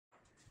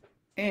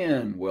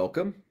And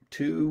welcome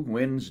to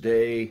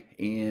Wednesday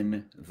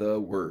in the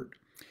Word.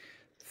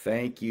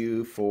 Thank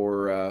you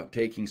for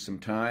taking some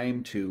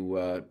time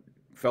to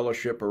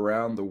fellowship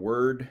around the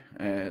Word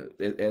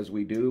as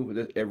we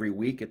do every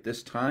week at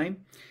this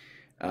time.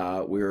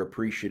 We're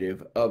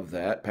appreciative of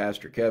that.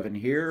 Pastor Kevin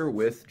here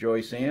with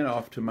Joyce Ann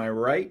off to my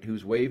right,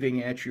 who's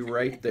waving at you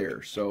right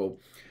there. So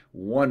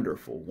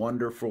wonderful,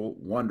 wonderful,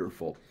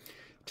 wonderful.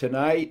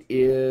 Tonight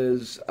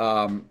is,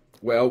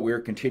 we're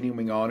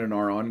continuing on in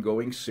our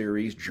ongoing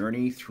series,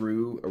 Journey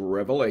Through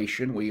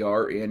Revelation. We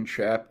are in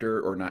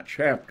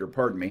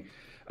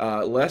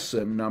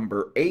lesson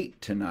number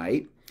 8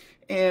 tonight.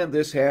 And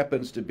this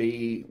happens to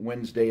be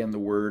Wednesday in the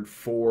Word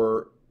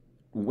for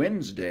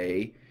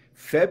Wednesday,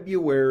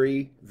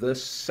 February the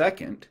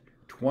 2nd,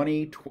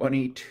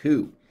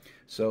 2022.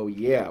 So,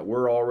 yeah,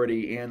 we're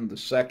already in the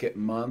second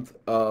month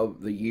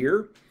of the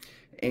year.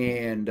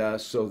 And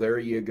so there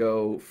you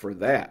go for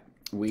that.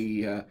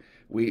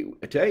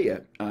 I tell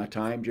you,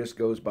 time just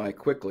goes by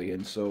quickly,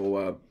 and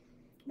so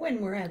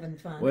When we're having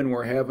fun. when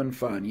we're having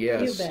fun, You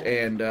yes, bet.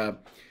 and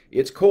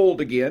it's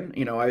cold again.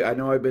 I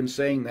know I've been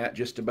saying that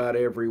just about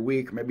every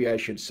week. Maybe I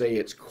should say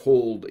it's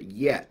cold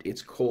yet.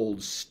 It's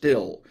cold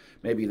still.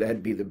 Maybe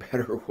that'd be the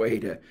better way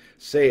to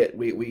say it.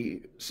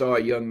 We saw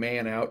a young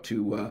man out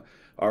to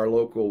our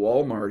local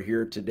Walmart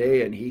here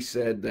today, and he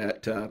said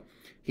that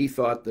he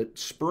thought that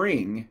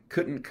spring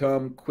couldn't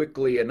come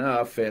quickly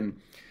enough. And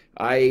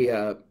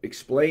I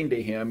explained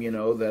to him,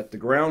 that the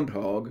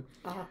groundhog,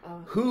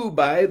 who,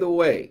 by the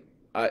way,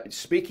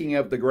 speaking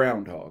of the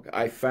groundhog,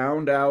 I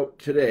found out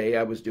today,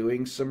 I was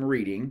doing some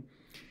reading,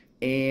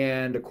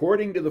 and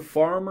according to the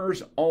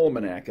Farmer's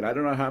Almanac, and I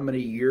don't know how many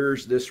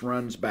years this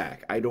runs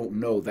back, I don't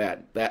know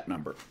that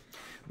number.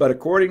 But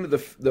according to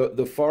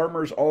the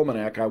Farmer's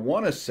Almanac, I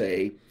want to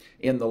say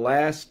in the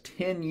last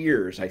 10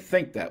 years, I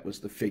think that was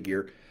the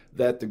figure,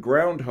 that the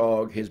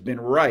groundhog has been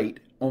right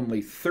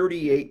only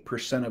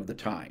 38% of the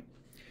time.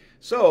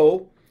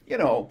 So,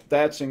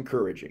 that's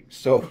encouraging.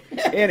 So,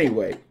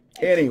 anyway,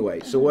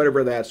 so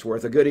whatever that's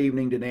worth. A good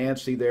evening to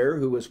Nancy there,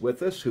 who was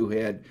with us, who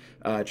had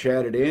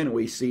chatted in.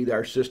 We see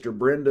our sister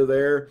Brenda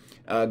there.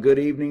 Good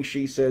evening.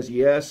 She says,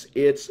 yes,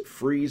 it's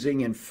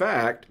freezing. In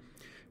fact,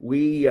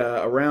 we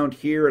around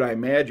here, and I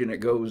imagine it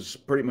goes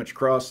pretty much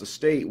across the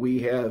state,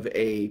 we have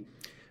a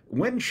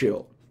wind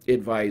chill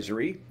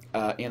advisory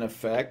in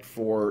effect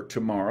for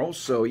tomorrow.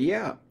 So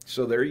yeah,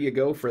 so there you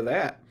go for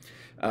that.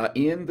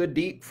 In the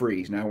deep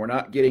freeze. Now we're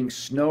not getting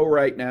snow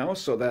right now,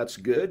 so that's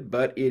good,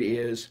 but it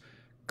is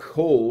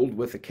cold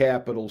with a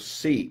capital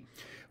C.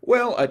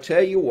 Well, I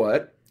tell you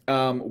what,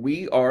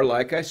 we are,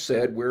 like I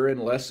said, we're in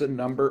lesson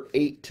number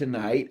 8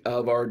 tonight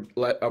of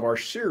our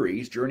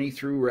series, Journey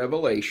Through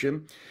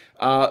Revelation.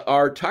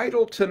 Our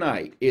title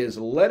tonight is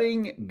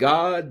Letting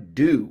God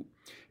Do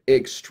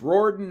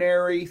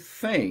Extraordinary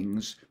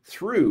Things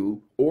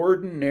Through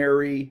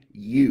Ordinary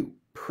You.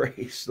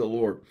 Praise the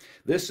Lord.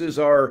 This is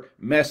our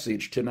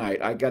message tonight,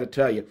 I got to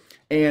tell you.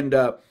 And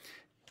of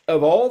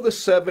all the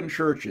 7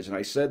 churches, and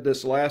I said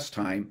this last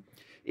time,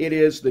 it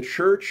is the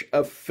Church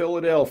of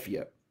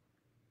Philadelphia,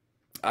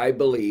 I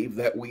believe,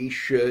 that we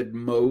should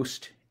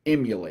most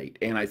emulate.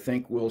 And I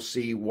think we'll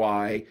see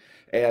why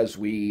as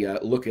we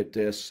look at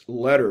this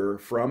letter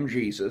from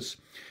Jesus.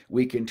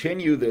 We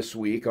continue this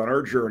week on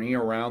our journey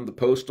around the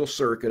postal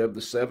circuit of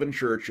the 7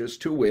 churches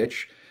to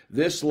which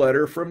this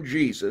letter from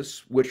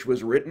Jesus, which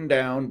was written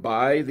down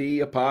by the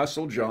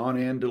Apostle John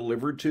and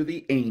delivered to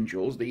the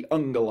angels, the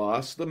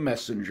angelos, the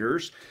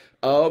messengers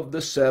of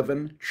the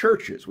 7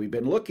 churches. We've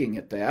been looking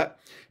at that,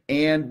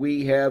 and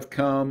we have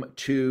come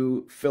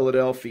to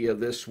Philadelphia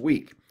this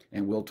week,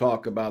 and we'll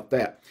talk about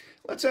that.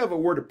 Let's have a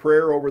word of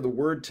prayer over the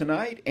word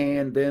tonight,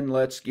 and then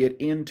let's get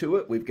into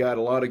it. We've got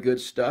a lot of good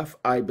stuff,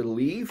 I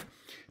believe,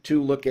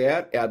 to look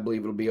at. I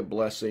believe it'll be a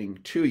blessing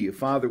to you.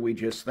 Father, we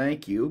just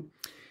thank you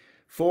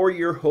for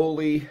your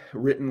holy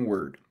written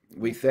word.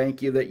 We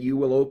thank you that you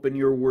will open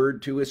your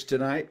word to us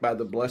tonight by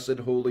the blessed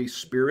Holy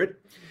Spirit.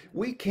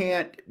 We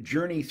can't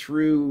journey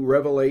through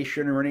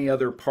Revelation or any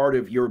other part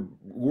of your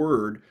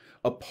word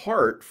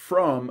apart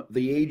from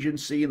the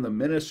agency and the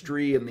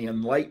ministry and the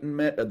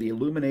enlightenment of the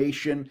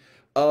illumination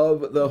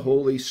of the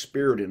Holy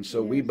Spirit. And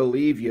so we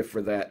believe you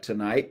for that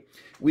tonight.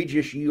 We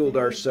just yield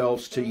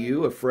ourselves to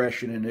you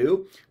afresh and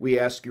anew. We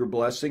ask your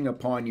blessing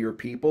upon your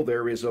people.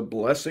 There is a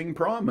blessing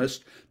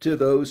promised to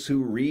those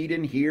who read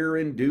and hear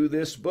and do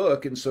this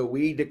book. And so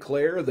we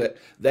declare that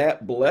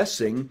that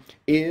blessing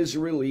is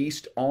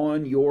released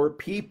on your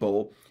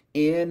people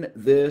in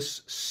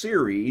this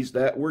series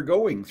that we're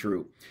going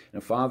through. Now,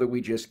 Father,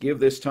 we just give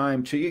this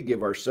time to you,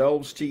 give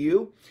ourselves to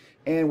you,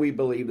 and we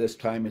believe this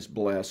time is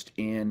blessed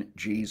in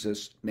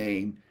Jesus'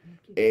 name.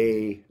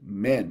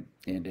 Amen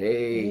and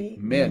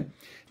amen.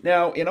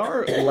 Now, in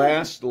our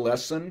last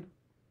lesson,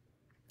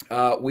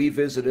 we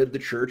visited the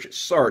church at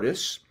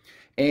Sardis,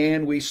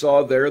 and we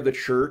saw there the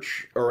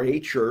church, or a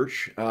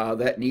church,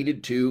 that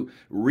needed to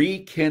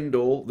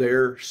rekindle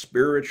their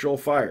spiritual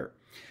fire.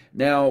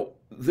 Now,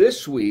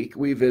 this week,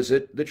 we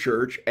visit the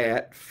church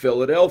at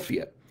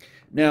Philadelphia.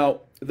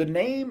 Now, the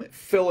name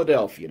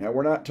Philadelphia, now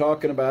we're not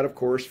talking about, of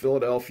course,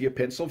 Philadelphia,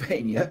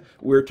 Pennsylvania.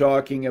 We're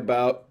talking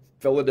about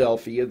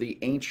Philadelphia, the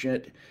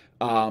ancient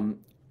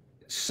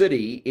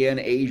city in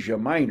Asia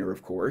Minor,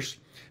 of course.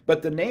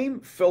 But the name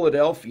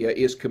Philadelphia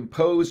is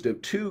composed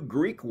of two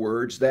Greek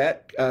words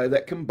that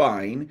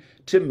combine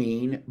to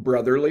mean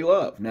brotherly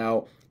love.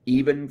 Now,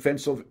 even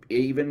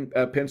Pennsylvania,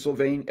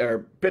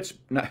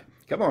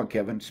 come on,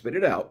 Kevin, spit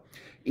it out.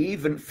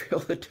 Even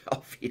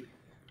Philadelphia.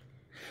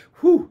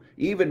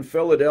 Even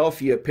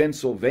Philadelphia,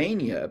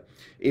 Pennsylvania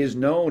is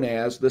known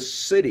as the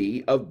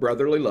city of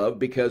brotherly love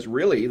because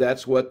really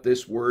that's what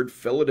this word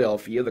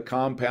Philadelphia, the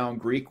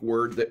compound Greek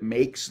word that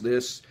makes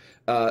this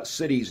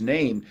city's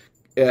name,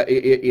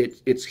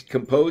 it's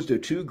composed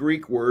of two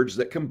Greek words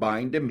that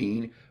combine to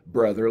mean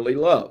brotherly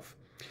love.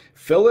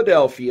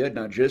 Philadelphia,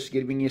 now just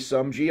giving you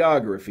some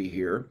geography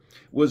here,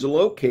 was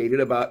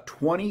located about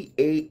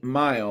 28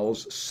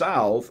 miles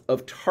south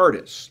of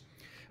Sardis,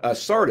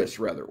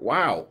 rather.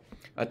 Wow.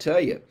 I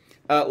tell you.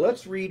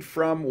 Let's read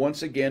from,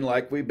 once again,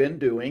 like we've been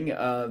doing,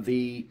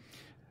 the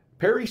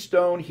Perry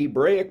Stone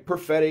Hebraic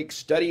Prophetic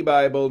Study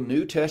Bible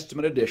New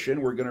Testament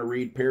edition. We're going to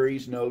read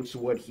Perry's notes,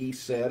 what he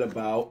said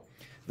about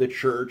the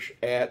church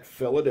at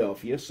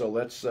Philadelphia. So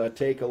let's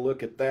take a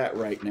look at that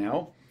right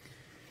now.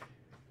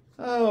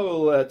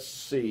 Oh, let's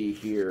see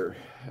here.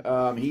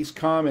 He's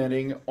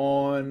commenting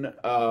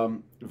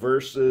on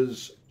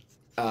verses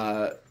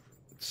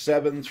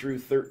 7 through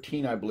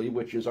 13, I believe,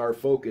 which is our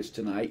focus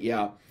tonight.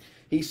 Yeah.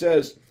 He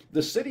says,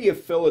 the city of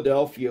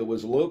Philadelphia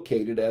was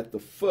located at the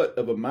foot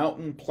of a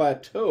mountain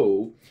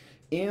plateau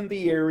in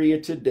the area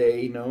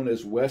today known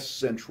as West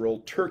Central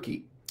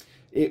Turkey.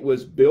 It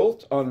was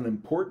built on an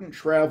important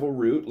travel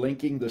route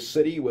linking the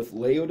city with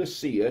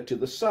Laodicea to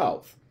the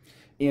south.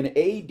 In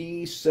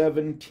AD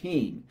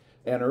 17,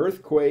 an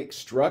earthquake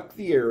struck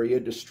the area,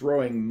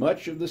 destroying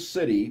much of the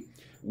city,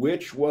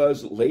 which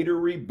was later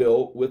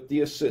rebuilt with the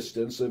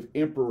assistance of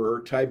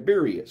Emperor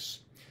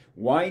Tiberius.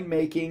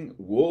 Winemaking,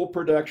 wool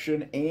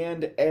production,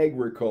 and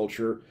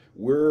agriculture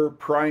were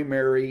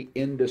primary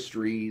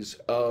industries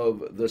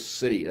of the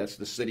city. That's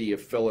the city of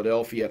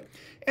Philadelphia.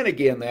 And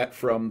again, that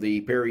from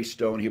the Perry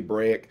Stone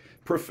Hebraic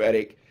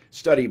Prophetic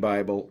Study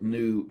Bible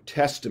New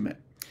Testament.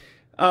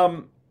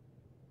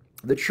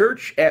 The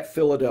church at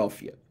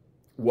Philadelphia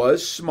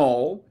was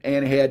small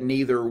and had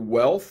neither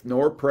wealth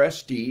nor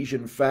prestige.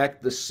 In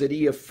fact, the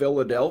city of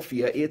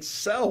Philadelphia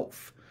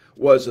itself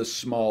was a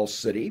small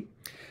city.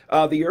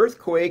 The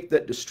earthquake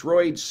that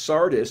destroyed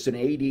Sardis in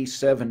AD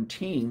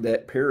 17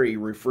 that Perry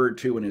referred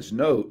to in his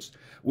notes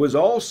was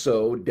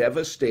also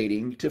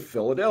devastating to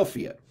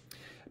Philadelphia.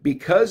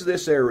 Because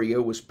this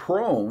area was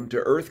prone to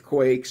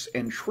earthquakes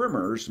and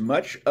tremors,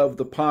 much of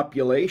the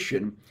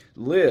population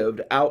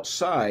lived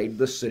outside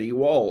the city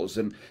walls.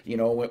 And, you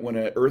know, when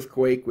an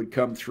earthquake would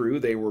come through,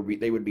 they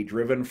would be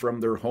driven from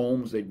their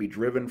homes, they'd be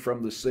driven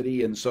from the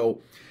city. And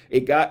so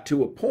it got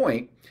to a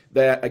point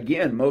that,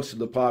 again, most of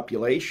the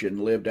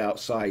population lived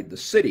outside the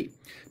city.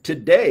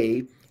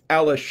 Today,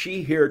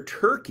 Alaşehir,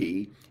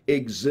 Turkey,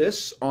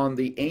 exists on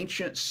the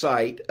ancient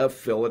site of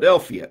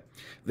Philadelphia.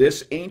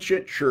 This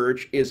ancient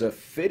church is a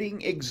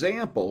fitting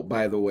example,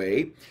 by the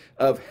way,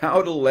 of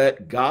how to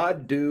let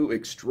God do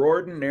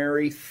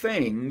extraordinary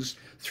things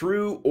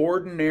through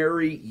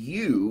ordinary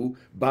you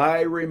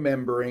by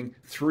remembering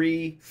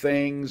three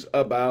things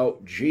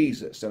about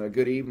Jesus. And a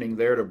good evening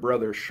there to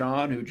Brother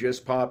Sean, who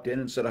just popped in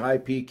and said, hi,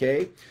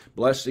 PK.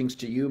 Blessings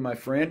to you, my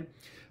friend.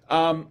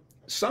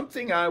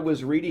 Something I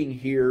was reading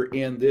here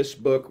in this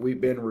book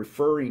we've been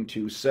referring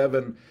to,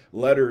 7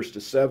 Letters to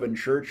 7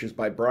 Churches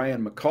by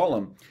Brian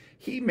McCollum.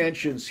 He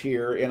mentions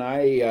here,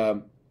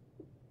 and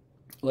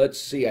let's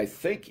see, I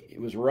think it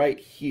was right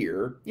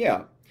here.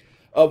 Yeah.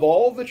 Of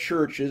all the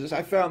churches,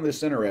 I found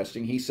this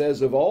interesting. He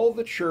says, of all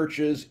the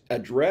churches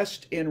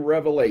addressed in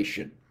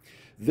Revelation,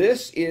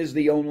 this is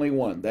the only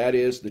one. That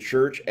is the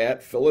church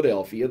at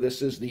Philadelphia.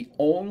 This is the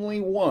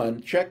only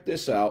one, check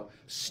this out,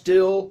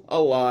 still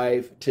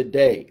alive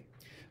today.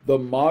 The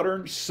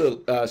modern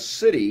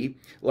city,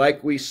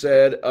 like we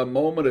said a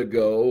moment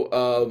ago,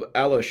 of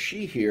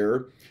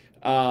Alaşehir,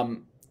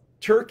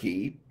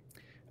 Turkey,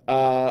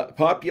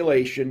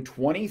 population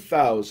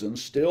 20,000,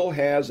 still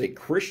has a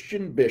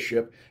Christian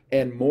bishop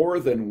and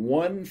more than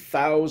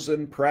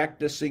 1,000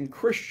 practicing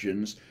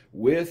Christians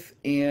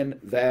within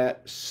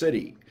that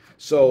city.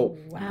 So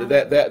wow.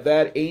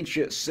 that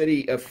ancient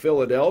city of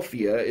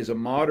Philadelphia is a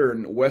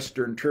modern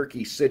Western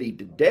Turkey city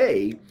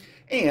today,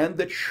 and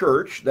the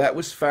church that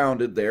was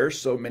founded there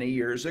so many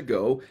years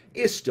ago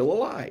is still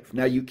alive.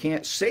 Now, you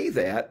can't say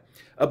that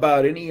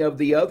about any of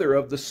the other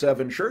of the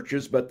 7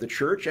 churches, but the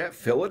church at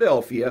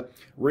Philadelphia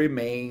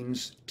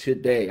remains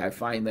today. I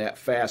find that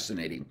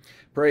fascinating.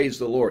 Praise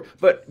the Lord.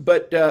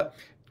 But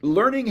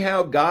learning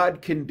how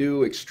God can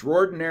do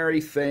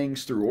extraordinary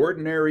things through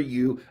ordinary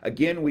you,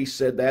 again, we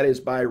said that is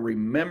by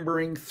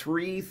remembering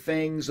 3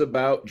 things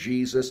about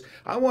Jesus.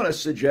 I want to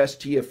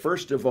suggest to you,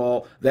 first of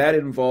all, that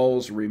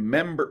involves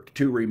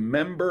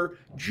remember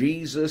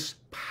Jesus'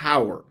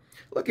 power.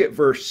 Look at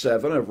verse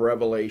 7 of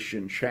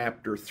Revelation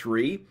chapter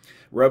 3.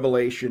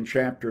 Revelation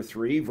chapter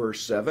 3,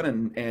 verse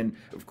 7. And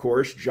of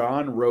course,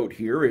 John wrote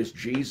here as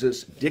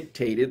Jesus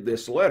dictated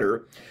this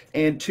letter.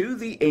 And to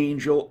the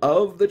angel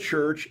of the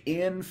church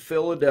in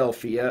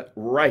Philadelphia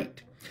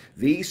write,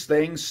 These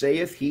things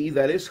saith he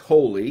that is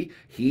holy,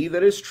 he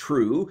that is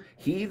true,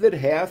 he that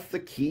hath the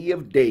key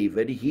of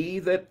David, he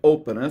that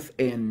openeth,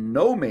 and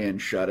no man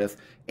shutteth,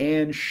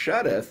 and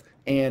shutteth,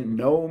 and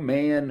no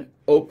man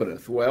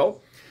openeth.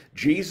 Well,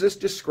 Jesus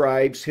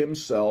describes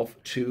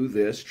himself to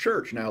this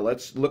church. Now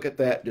let's look at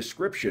that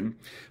description.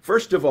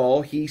 First of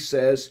all, he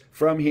says,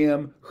 from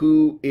him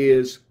who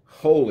is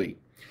holy.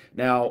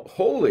 Now,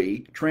 holy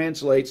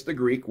translates the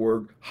Greek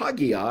word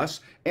hagios,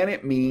 and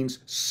it means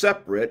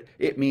separate,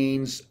 it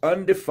means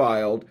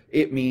undefiled,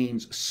 it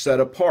means set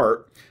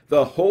apart.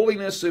 The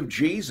holiness of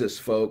Jesus,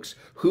 folks,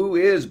 who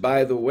is,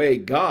 by the way,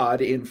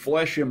 God in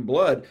flesh and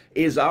blood,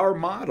 is our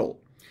model.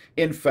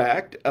 In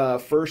fact,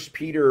 1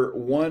 Peter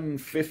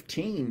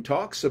 1:15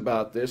 talks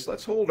about this.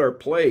 Let's hold our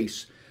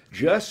place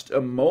just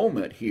a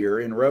moment here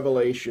in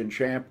Revelation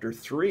chapter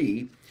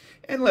 3.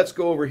 And let's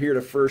go over here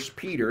to 1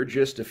 Peter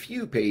just a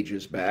few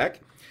pages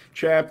back,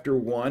 chapter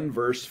 1,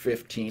 verse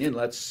 15, and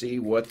let's see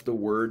what the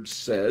word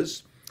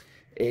says.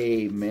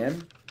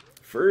 Amen.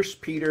 1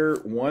 Peter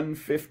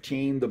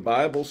 1:15, the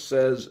Bible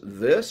says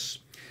this,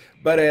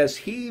 But as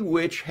he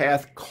which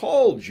hath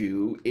called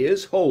you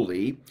is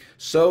holy,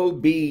 so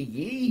be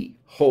ye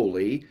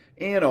holy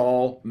in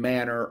all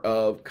manner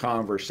of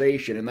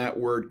conversation. And that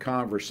word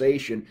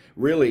conversation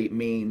really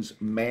means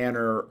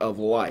manner of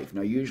life.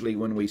 Now, usually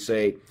when we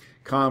say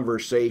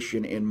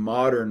conversation in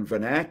modern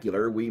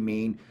vernacular, we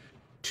mean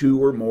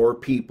two or more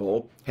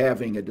people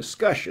having a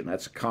discussion.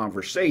 That's a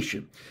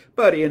conversation.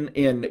 But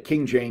in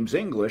King James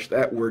English,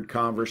 that word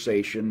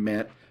conversation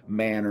meant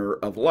manner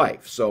of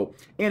life. So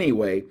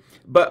anyway,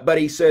 but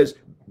he says,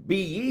 be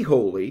ye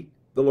holy,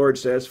 the Lord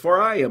says,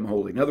 for I am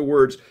holy. In other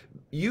words,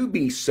 you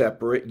be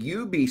separate,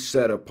 you be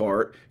set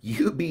apart,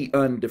 you be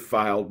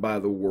undefiled by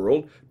the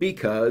world,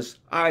 because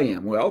I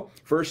am. Well,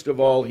 first of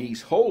all,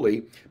 he's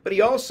holy, but he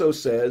also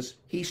says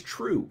he's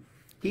true.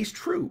 He's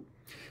true.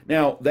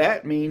 Now,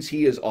 that means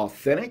he is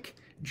authentic,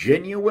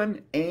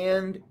 genuine,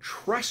 and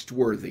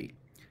trustworthy.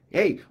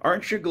 Hey,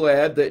 aren't you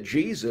glad that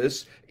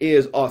Jesus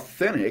is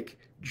authentic,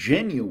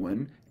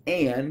 genuine,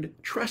 and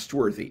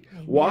trustworthy?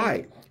 Amen.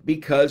 Why?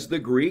 Because the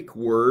Greek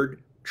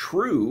word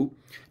true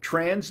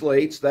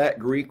translates that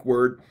Greek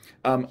word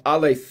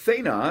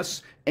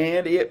alethenos,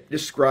 and it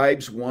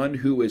describes one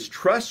who is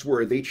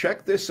trustworthy.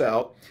 Check this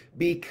out,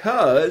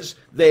 because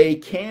they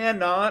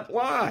cannot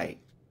lie.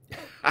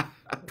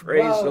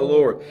 Praise the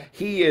Lord.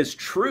 He is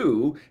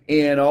true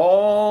in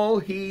all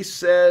he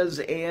says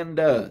and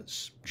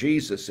does.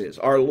 Jesus is,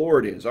 our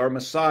Lord is, our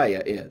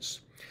Messiah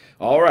is.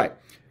 All right.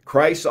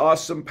 Christ's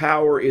awesome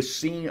power is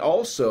seen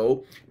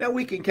also. Now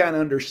we can kind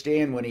of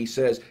understand when he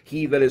says,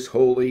 he that is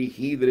holy,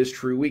 he that is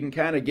true. We can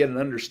kind of get an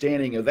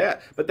understanding of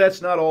that. But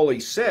that's not all he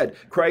said.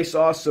 Christ's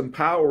awesome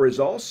power is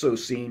also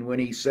seen when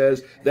he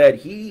says that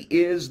he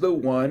is the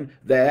one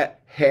that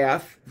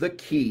hath the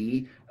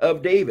key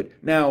of David.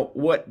 Now,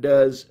 what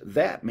does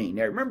that mean?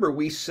 Now, remember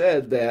we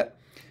said that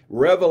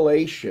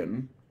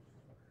Revelation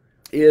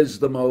is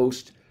the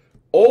most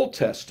Old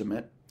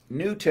Testament,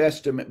 New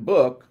Testament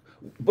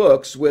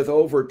books with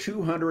over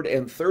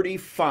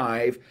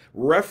 235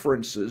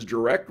 references,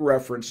 direct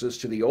references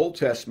to the Old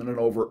Testament, and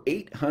over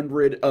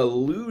 800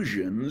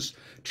 allusions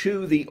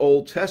to the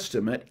Old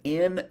Testament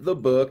in the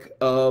book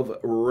of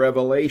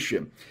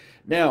Revelation.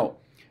 Now,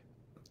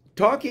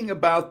 talking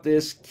about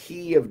this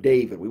key of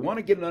David, we want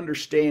to get an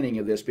understanding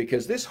of this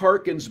because this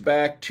harkens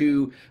back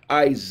to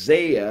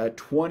Isaiah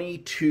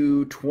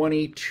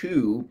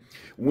 22:22,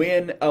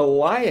 when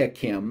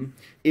Eliakim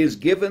is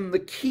given the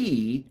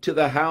key to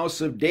the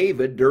house of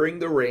David during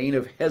the reign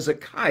of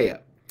Hezekiah.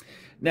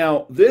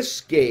 Now,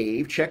 this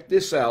gave, check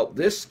this out,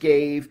 this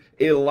gave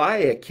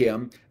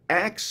Eliakim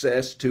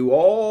access to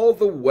all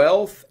the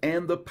wealth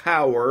and the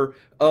power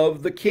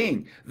of the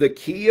king. The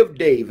key of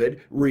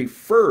David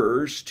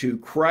refers to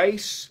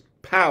Christ's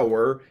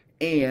power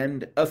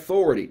and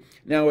authority.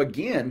 Now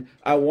again,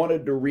 I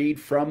wanted to read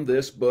from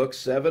this book,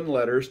 7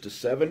 Letters to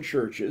 7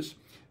 Churches,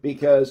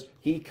 because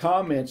he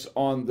comments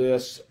on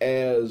this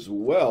as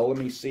well. Let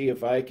me see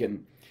if I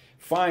can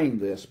find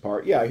this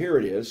part. Yeah, here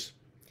it is.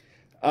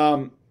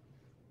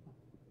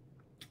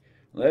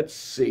 Let's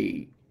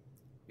see.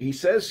 He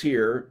says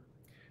here,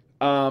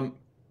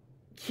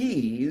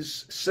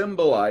 keys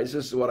symbolize,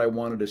 this is what I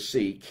wanted to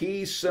see,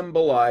 keys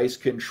symbolize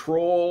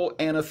control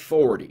and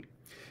authority.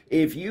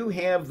 If you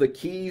have the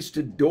keys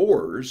to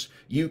doors,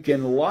 you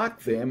can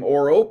lock them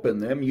or open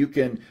them. You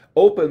can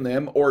open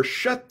them or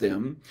shut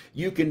them.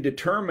 You can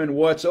determine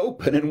what's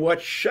open and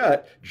what's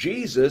shut.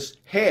 Jesus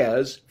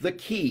has the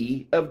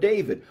key of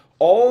David.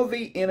 All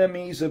the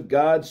enemies of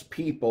God's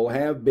people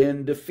have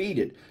been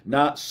defeated.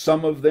 Not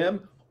some of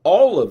them,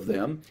 all of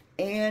them.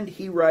 And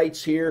he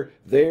writes here,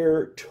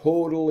 they're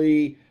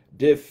totally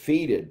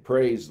defeated.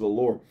 Praise the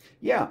Lord.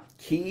 Yeah,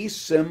 keys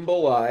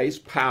symbolize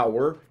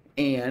power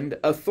and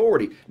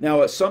authority.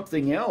 Now, it's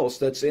something else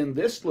that's in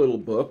this little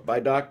book by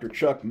Dr.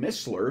 Chuck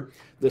Missler,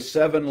 The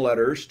 7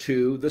 Letters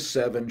to the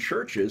 7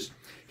 Churches.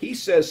 He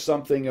says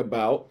something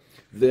about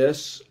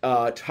this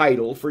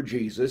title for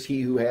Jesus,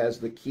 He who has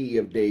the key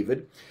of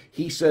David.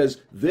 He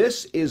says,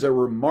 this is a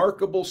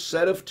remarkable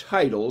set of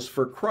titles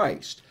for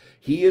Christ.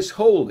 He is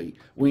holy.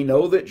 We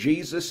know that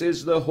Jesus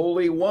is the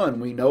Holy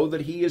One. We know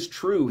that He is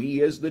true. He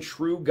is the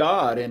true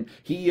God, and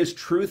He is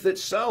truth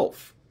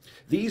itself.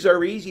 These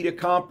are easy to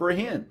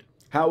comprehend.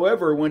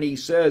 However, when he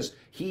says,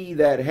 he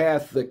that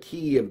hath the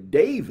key of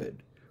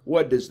David,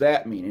 what does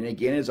that mean? And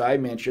again, as I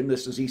mentioned,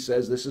 he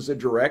says this is a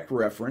direct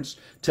reference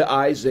to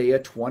Isaiah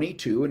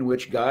 22, in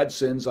which God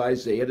sends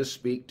Isaiah to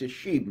speak to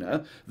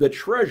Shebna, the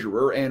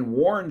treasurer, and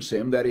warns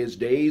him that his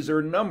days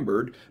are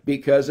numbered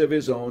because of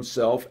his own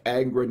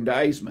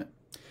self-aggrandizement.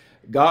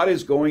 God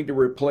is going to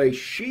replace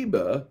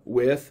Sheba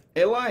with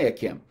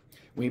Eliakim.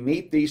 We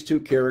meet these two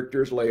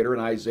characters later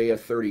in Isaiah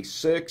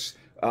 36,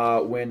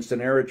 when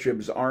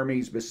Sennacherib's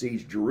armies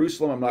besieged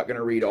Jerusalem. I'm not going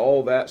to read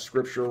all that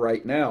scripture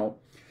right now.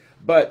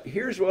 But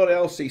here's what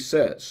else he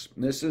says.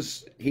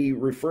 He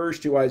refers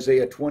to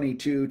Isaiah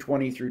 22,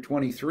 20 through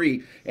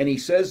 23, and he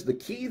says, the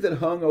key that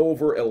hung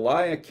over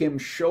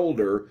Eliakim's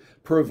shoulder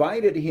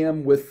provided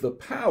him with the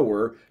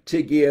power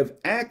to give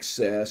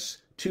access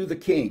to the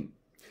king.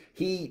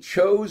 He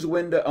chose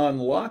when to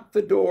unlock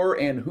the door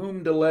and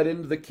whom to let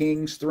into the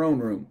king's throne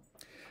room.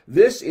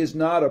 This is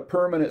not a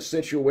permanent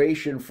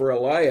situation for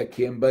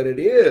Eliakim, but it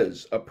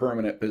is a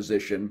permanent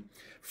position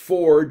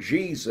for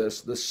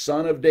Jesus, the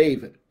Son of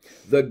David.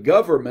 The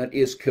government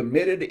is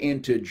committed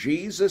into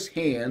Jesus'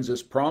 hands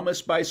as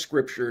promised by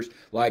scriptures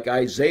like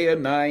Isaiah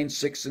 9,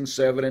 6 and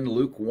 7 and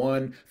Luke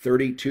 1,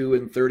 32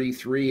 and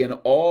 33, and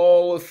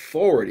all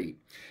authority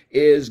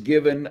is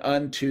given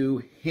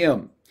unto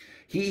him.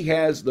 He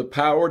has the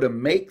power to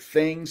make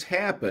things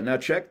happen. Now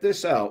check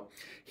this out.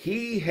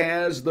 He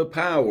has the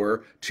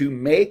power to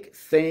make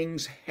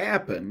things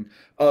happen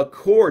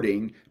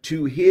according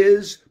to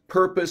his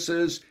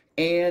purposes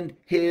and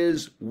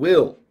his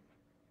will.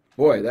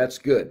 Boy, that's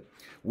good.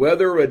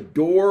 Whether a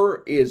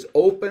door is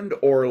opened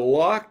or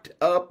locked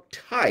up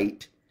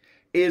tight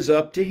is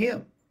up to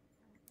him.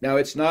 Now,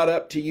 it's not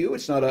up to you.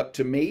 It's not up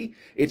to me.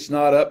 It's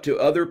not up to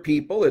other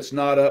people. It's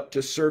not up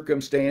to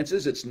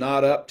circumstances. It's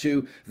not up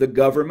to the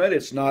government.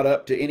 It's not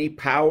up to any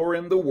power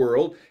in the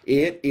world.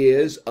 It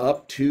is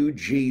up to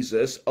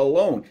Jesus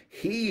alone.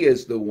 He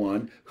is the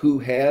one who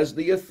has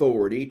the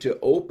authority to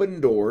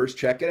open doors,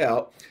 check it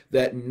out,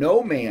 that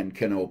no man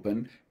can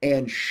open,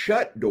 and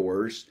shut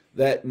doors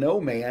that no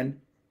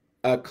man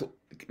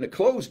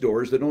close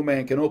doors that no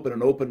man can open,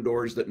 and open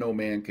doors that no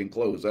man can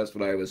close. That's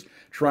what I was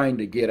trying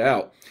to get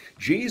out.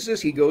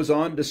 Jesus, he goes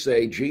on to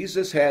say,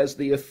 Jesus has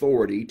the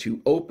authority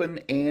to open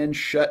and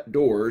shut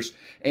doors,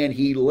 and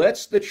he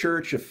lets the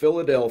church of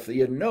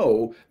Philadelphia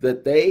know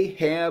that they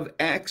have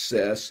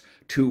access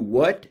to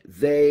what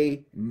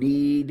they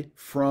need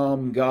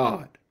from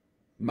God.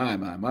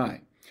 My.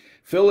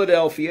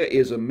 Philadelphia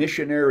is a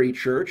missionary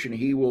church, and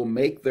he will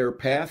make their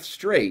path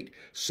straight,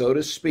 so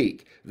to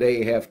speak.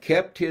 They have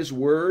kept his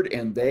word,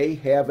 and they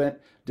haven't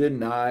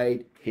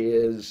denied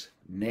his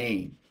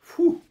name.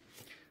 Whew.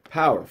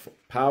 Powerful,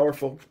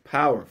 powerful,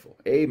 powerful.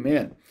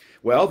 Amen.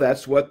 Well,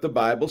 that's what the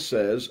Bible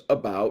says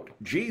about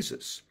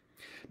Jesus.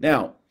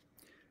 Now,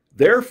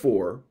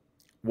 therefore,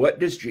 what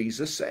does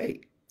Jesus say?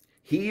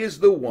 He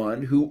is the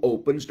one who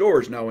opens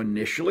doors. Now,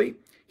 initially,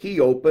 he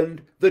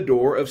opened the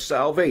door of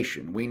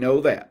salvation. We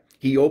know that.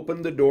 He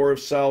opened the door of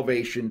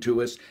salvation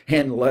to us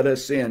and let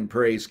us in,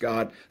 praise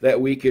God, that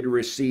we could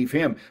receive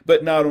him.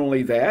 But not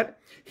only that,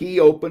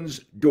 he opens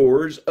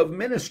doors of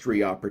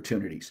ministry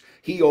opportunities.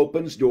 He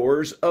opens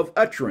doors of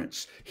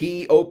utterance.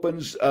 He's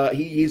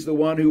the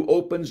one who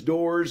opens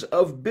doors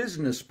of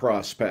business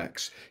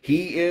prospects.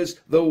 He is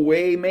the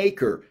way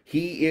maker.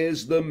 He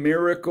is the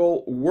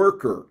miracle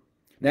worker.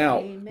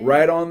 Now, Amen.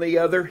 Right on the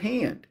other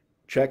hand,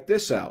 check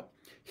this out.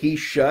 He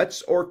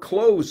shuts or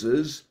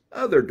closes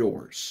other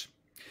doors.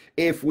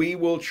 If we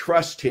will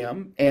trust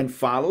him and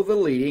follow the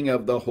leading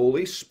of the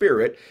Holy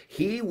Spirit,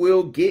 he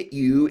will get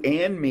you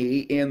and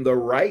me in the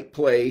right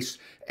place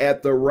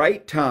at the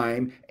right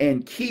time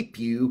and keep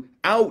you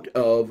out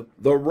of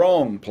the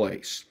wrong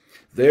place.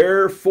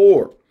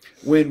 Therefore,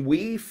 when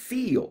we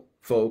feel,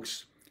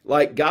 folks,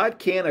 like God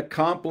can't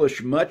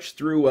accomplish much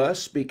through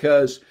us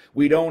because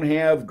we don't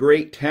have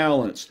great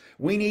talents,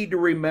 we need to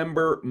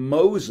remember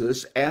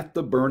Moses at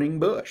the burning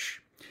bush.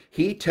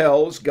 He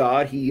tells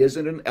God he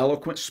isn't an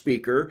eloquent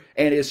speaker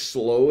and is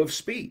slow of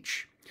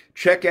speech.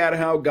 Check out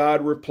how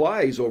God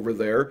replies over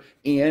there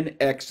in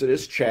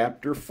Exodus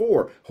chapter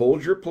 4.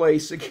 Hold your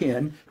place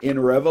again in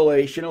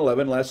Revelation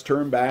 11. Let's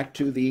turn back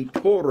to the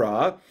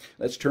Torah.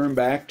 Let's turn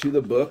back to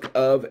the book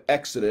of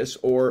Exodus,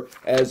 or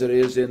as it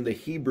is in the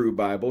Hebrew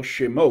Bible,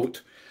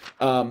 Shemot.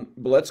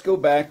 Let's go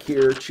back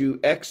here to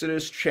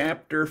Exodus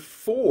chapter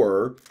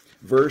 4,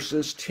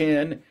 verses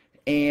 10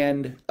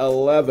 and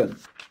 11.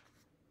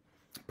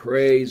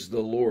 Praise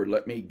the Lord.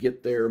 Let me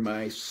get there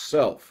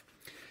myself.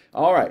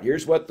 All right,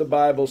 here's what the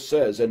Bible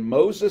says. And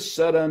Moses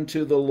said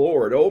unto the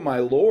Lord, O my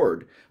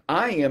Lord,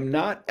 I am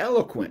not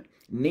eloquent,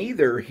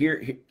 neither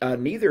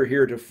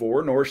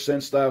heretofore, nor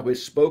since thou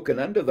hast spoken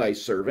unto thy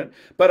servant,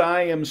 but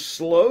I am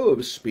slow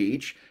of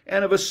speech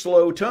and of a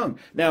slow tongue.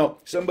 Now,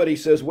 somebody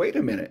says, wait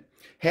a minute.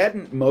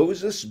 Hadn't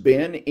Moses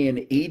been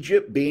in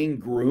Egypt being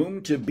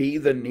groomed to be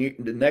the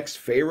next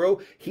Pharaoh?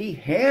 He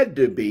had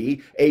to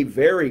be a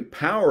very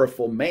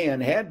powerful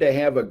man, had to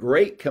have a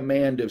great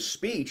command of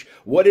speech.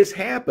 What has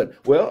happened?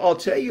 Well, I'll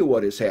tell you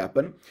what has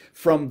happened.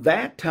 From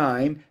that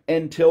time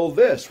until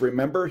this,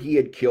 remember, he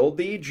had killed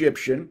the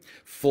Egyptian,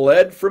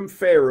 fled from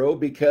Pharaoh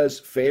because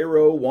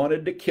Pharaoh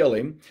wanted to kill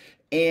him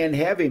and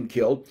have him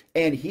killed,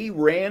 and he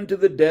ran to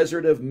the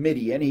desert of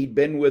Midian. He'd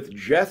been with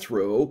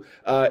Jethro,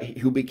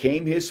 who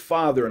became his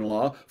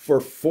father-in-law,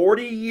 for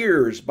 40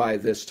 years by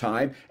this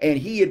time, and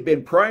he had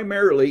been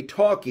primarily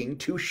talking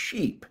to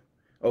sheep,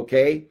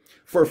 okay,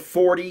 for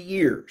 40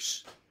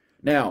 years.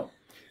 Now,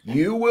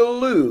 you will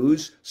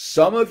lose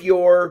some of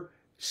your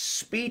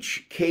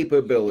speech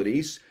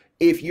capabilities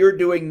if you're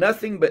doing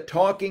nothing but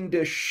talking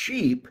to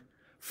sheep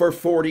for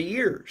 40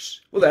 years.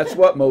 Well, that's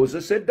what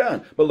Moses had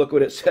done. But look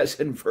what it says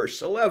in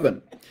verse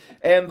 11.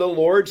 And the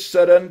Lord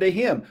said unto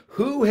him,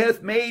 Who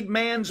hath made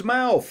man's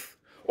mouth?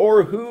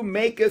 Or who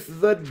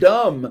maketh the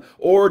dumb,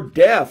 or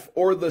deaf,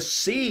 or the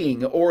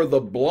seeing, or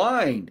the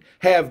blind?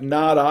 Have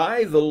not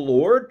I the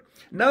Lord?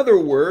 In other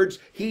words,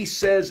 he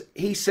says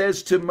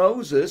to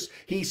Moses,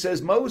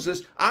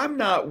 Moses, I'm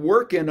not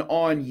working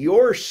on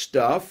your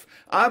stuff.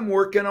 I'm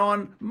working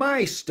on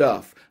my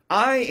stuff.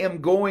 I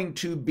am going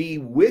to be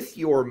with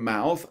your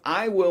mouth.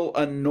 I will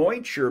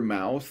anoint your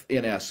mouth,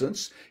 in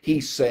essence,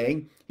 he's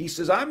saying. He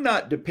says, I'm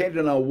not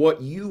dependent on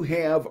what you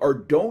have or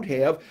don't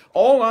have.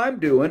 All I'm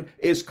doing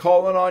is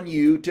calling on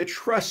you to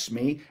trust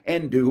me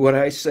and do what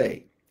I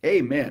say.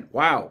 Amen.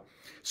 Wow.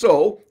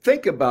 So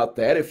think about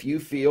that. If you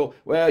feel,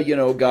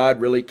 well, God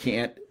really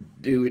can't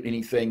do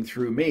anything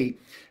through me.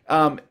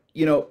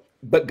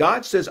 But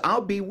God says,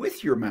 I'll be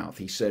with your mouth,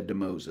 he said to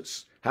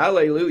Moses.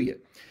 Hallelujah.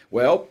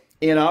 Well,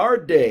 in our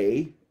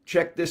day,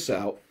 check this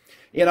out,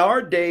 in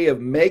our day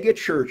of mega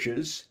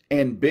churches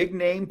and big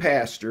name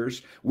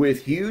pastors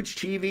with huge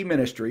TV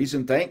ministries,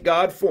 and thank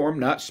God for them,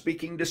 not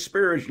speaking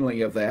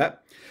disparagingly of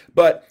that,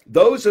 but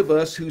those of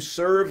us who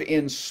serve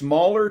in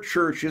smaller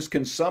churches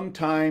can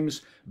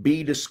sometimes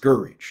be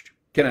discouraged.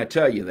 Can I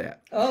tell you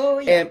that? Oh,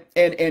 yeah.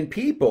 And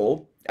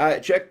people,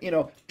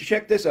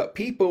 check this out.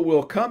 People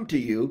will come to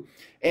you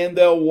and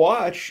they'll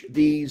watch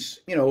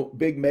these,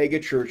 big mega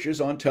churches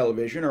on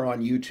television or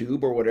on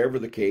YouTube or whatever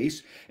the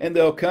case, and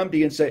they'll come to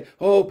you and say,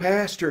 oh,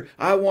 Pastor,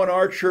 I want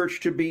our church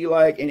to be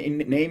like, and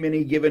name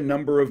any given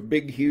number of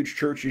big, huge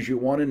churches you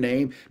want to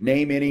name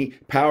any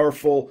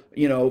powerful,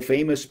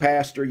 famous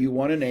pastor you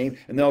want to name,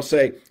 and they'll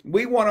say,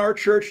 we want our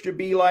church to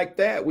be like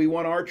that. We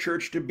want our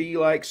church to be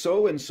like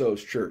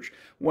so-and-so's church.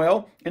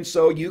 Well, and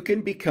so you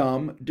can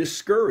become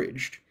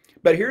discouraged.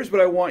 But here's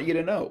what I want you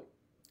to know.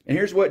 And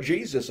here's what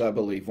Jesus, I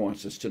believe,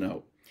 wants us to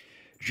know.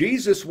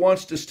 Jesus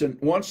wants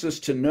us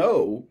to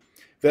know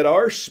that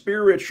our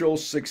spiritual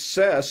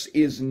success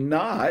is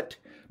not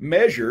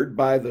measured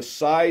by the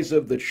size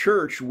of the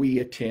church we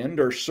attend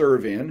or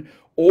serve in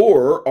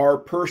or our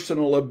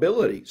personal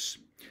abilities.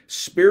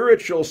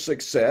 Spiritual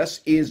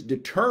success is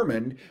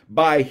determined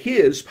by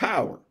His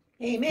power.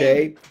 Amen.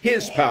 Okay?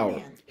 His Amen.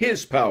 power.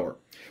 His power.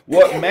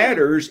 What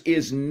matters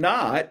is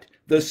not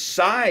the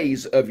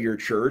size of your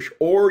church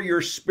or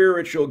your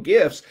spiritual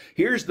gifts.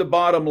 Here's the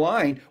bottom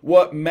line.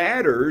 What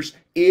matters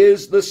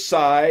is the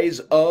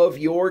size of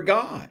your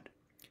God.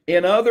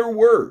 In other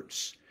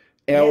words,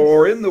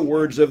 or in the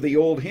words of the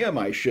old hymn,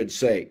 I should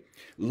say,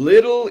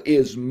 little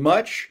is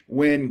much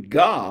when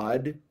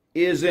God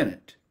is in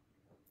it.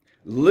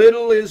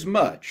 Little is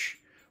much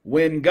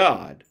when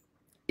God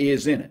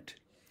is in it.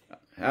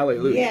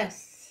 Hallelujah.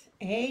 Yes.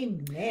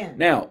 Amen.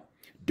 Now,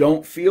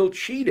 don't feel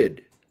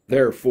cheated,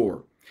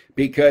 therefore,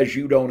 because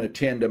you don't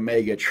attend a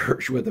mega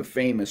church with a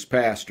famous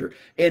pastor.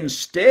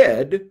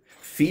 Instead,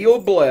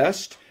 feel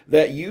blessed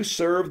that you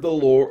serve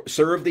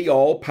the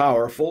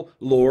all-powerful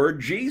Lord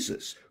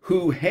Jesus,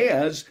 who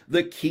has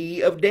the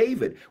key of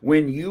David.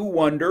 When you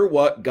wonder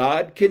what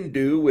God can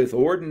do with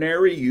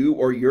ordinary you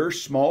or your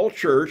small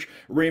church,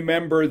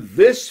 remember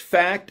this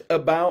fact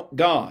about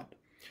God,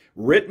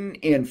 written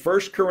in 1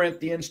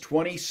 Corinthians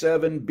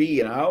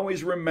 27b. And I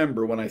always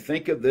remember when I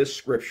think of this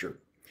scripture,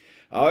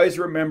 I always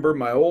remember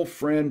my old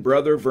friend,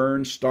 Brother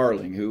Vern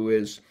Starling, who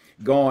is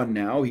gone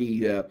now.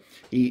 He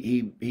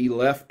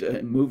left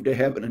and moved to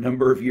heaven a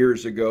number of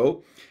years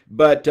ago.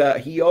 But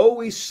he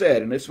always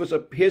said, and this was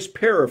his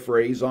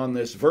paraphrase on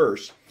this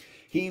verse,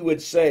 he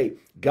would say,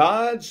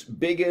 God's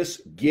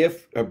biggest game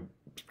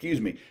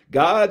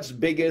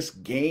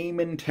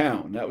in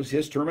town. That was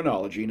his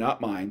terminology,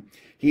 not mine.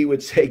 He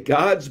would say,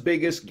 God's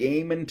biggest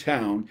game in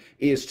town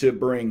is to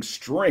bring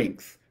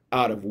strength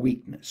out of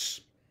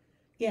weakness.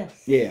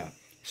 Yes. Yeah.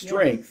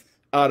 Strength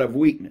out of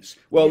weakness.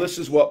 Well, this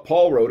is what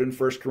Paul wrote in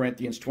 1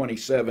 Corinthians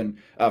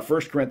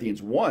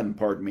 1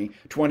 pardon me,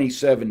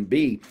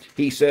 27b.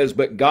 He says,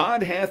 "But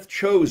God hath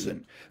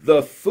chosen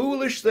the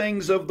foolish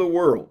things of the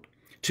world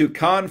to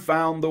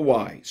confound the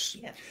wise.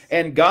 Yes.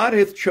 And God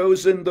hath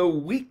chosen the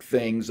weak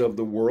things of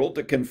the world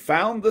to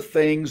confound the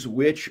things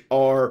which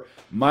are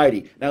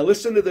mighty." Now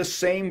listen to the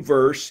same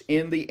verse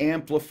in the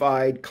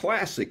Amplified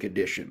Classic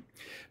Edition.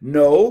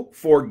 "No,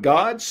 for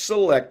God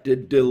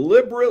selected,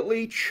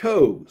 deliberately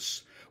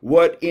chose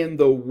what in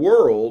the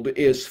world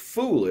is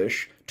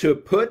foolish to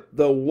put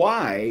the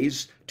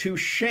wise to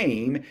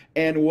shame,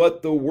 and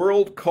what the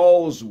world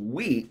calls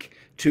weak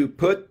to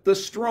put the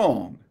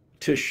strong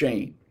to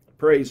shame."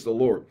 Praise the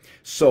Lord.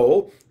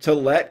 So, to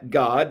let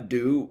God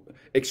do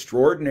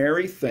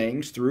extraordinary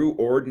things through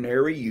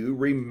ordinary you,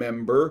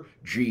 remember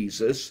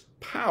Jesus'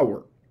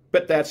 power.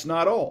 But that's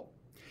not all.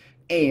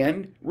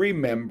 And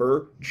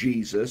remember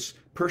Jesus'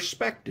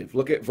 perspective.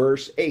 Look at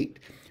verse 8.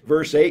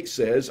 Verse 8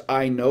 says,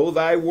 "I know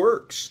thy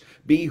works.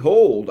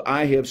 Behold,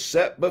 I have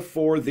set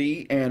before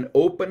thee an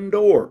open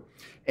door,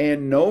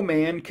 and no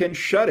man can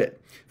shut it.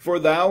 For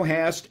thou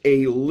hast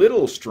a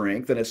little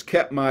strength, and hast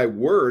kept my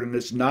word, and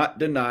hast not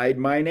denied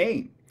my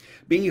name.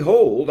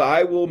 Behold,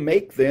 I will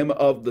make them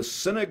of the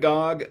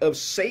synagogue of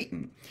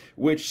Satan,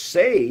 which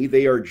say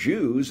they are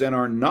Jews, and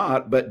are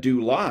not, but do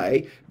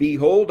lie.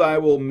 Behold, I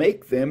will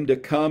make them to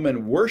come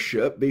and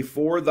worship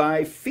before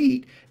thy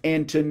feet,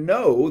 and to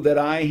know that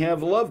I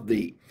have loved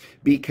thee.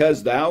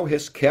 Because thou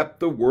hast kept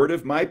the word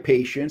of my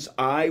patience,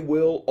 I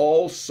will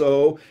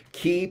also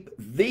keep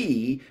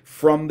thee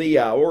from the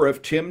hour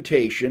of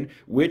temptation,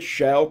 which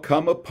shall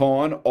come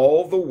upon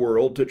all the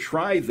world to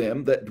try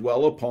them that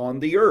dwell upon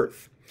the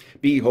earth.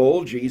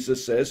 Behold,"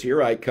 Jesus says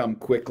here, "I come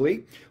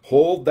quickly.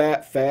 Hold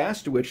that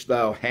fast which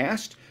thou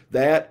hast,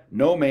 that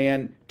no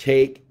man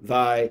take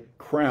thy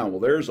crown." Well,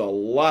 there's a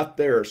lot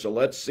there, so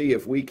let's see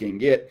if we can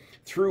get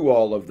through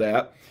all of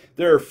that.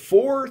 There are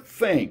 4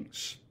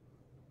 things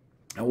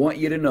I want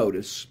you to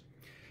notice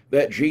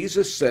that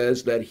Jesus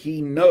says that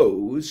he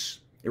knows.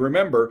 And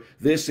remember,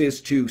 this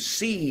is to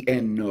see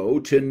and know,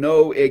 to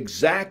know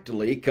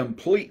exactly,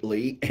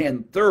 completely,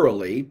 and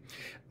thoroughly.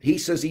 He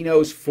says he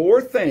knows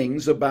 4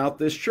 things about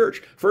this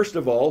church. First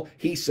of all,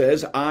 he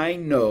says, "I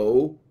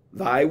know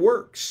thy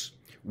works."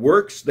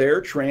 Works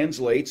there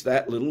translates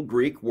that little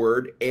Greek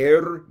word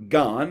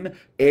ergon.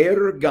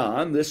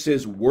 Ergon, this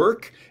is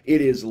work,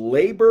 it is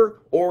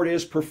labor, or it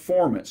is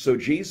performance. So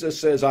Jesus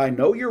says, "I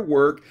know your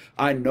work,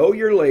 I know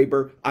your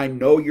labor, I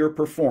know your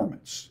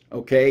performance."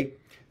 Okay?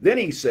 Then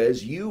he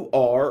says, "You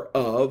are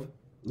of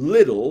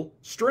little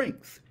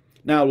strength."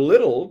 Now,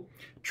 little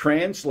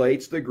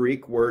translates the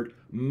Greek word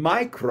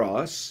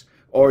mikros,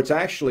 or it's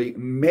actually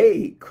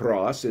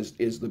makros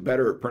is the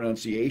better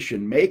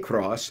pronunciation,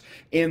 makros.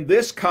 In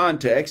this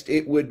context,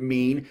 it would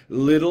mean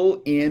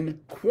little in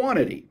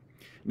quantity.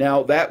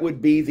 Now, that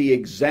would be the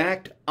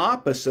exact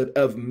opposite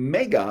of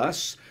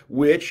megas,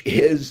 which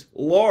is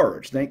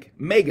large. Think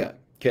mega,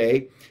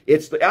 okay?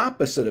 It's the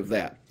opposite of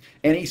that.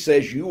 And he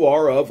says, "You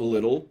are of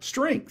little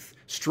strength."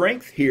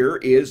 Strength here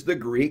is the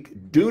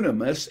Greek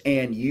dunamis,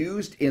 and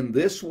used in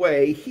this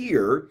way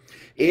here,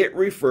 it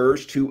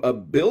refers to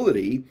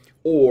ability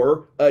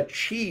or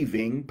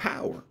achieving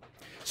power.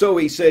 So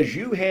he says,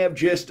 you have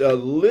just a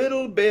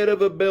little bit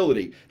of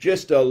ability,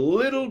 just a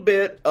little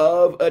bit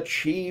of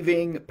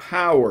achieving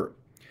power.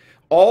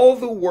 All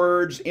the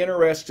words,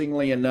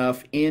 interestingly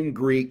enough, in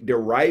Greek,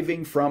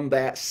 deriving from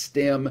that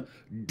stem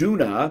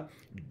duna,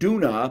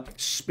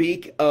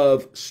 speak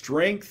of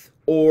strength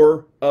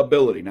or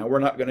ability. Now, we're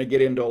not going to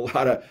get into a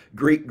lot of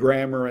Greek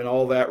grammar and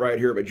all that right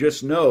here, but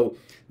just know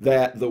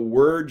that the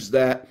words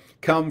that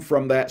come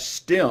from that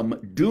stem,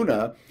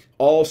 duna,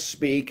 all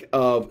speak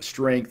of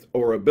strength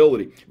or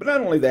ability. But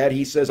not only that,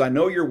 he says, "I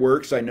know your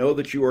works, I know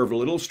that you are of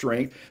little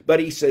strength," but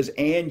he says,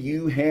 "and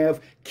you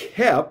have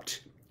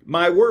kept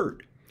my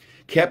word."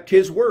 Kept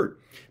his word.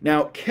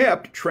 Now,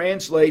 kept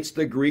translates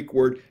the Greek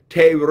word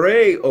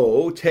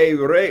tereo,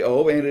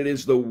 and it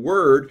is the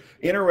word,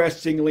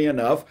 interestingly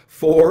enough,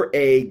 for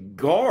a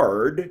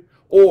guard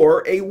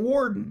or a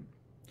warden.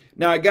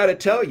 Now, I got to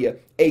tell you,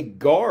 a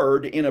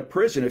guard in a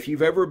prison, if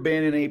you've ever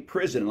been in a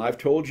prison, and I've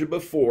told you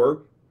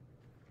before,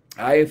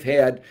 I have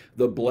had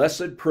the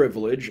blessed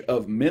privilege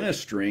of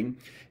ministering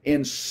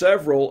in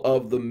several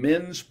of the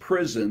men's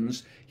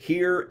prisons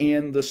here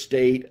in the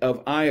state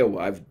of Iowa.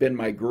 I've been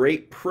my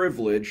great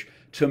privilege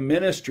to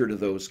minister to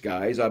those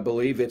guys. I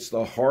believe it's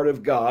the heart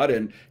of God,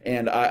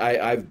 and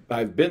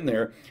I've been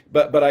there.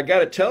 But I got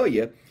to tell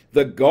you,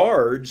 the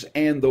guards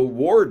and the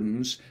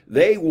wardens,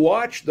 they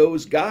watch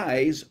those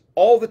guys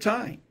all the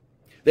time.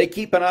 They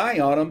keep an eye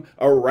on them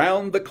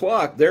around the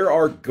clock. There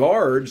are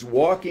guards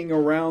walking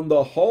around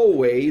the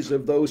hallways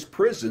of those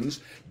prisons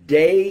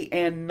day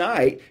and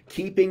night,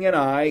 keeping an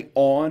eye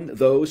on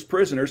those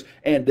prisoners.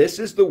 And this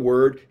is the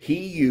word he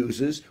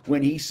uses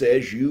when he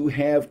says, you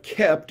have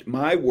kept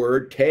my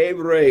word,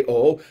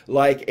 tereo,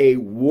 like a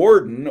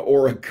warden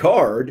or a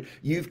guard.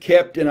 You've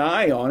kept an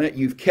eye on it.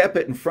 You've kept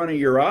it in front of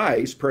your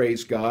eyes,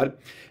 praise God.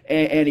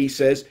 And he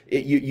says,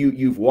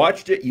 you've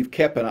watched it, you've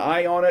kept an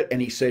eye on it,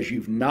 and he says,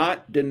 you've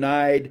not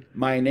denied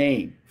my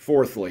name.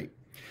 Fourthly,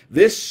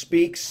 this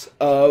speaks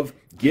of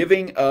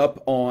giving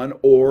up on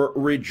or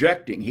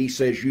rejecting. He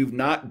says, you've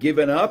not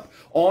given up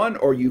on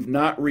or you've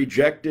not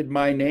rejected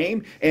my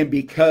name. And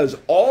because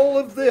all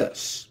of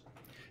this,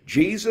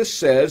 Jesus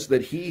says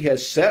that he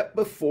has set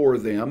before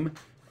them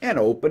an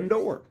open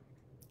door.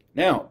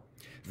 Now,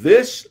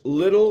 this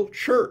little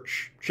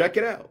church, check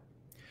it out,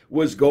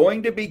 was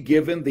going to be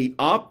given the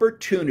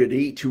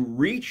opportunity to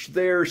reach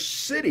their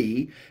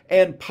city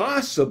and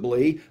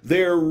possibly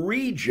their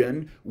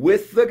region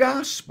with the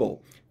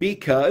gospel.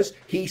 Because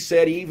he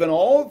said, even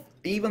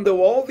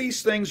though all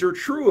these things are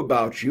true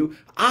about you,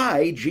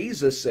 I,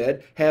 Jesus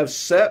said, have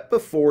set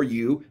before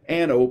you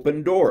an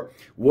open door.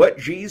 What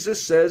Jesus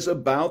says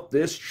about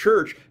this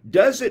church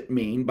doesn't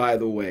mean, by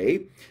the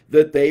way,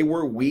 that they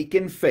were weak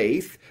in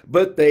faith,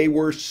 but they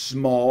were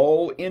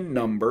small in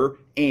number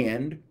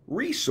and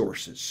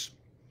resources.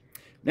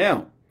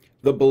 Now,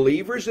 the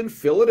believers in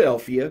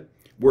Philadelphia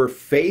were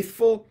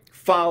faithful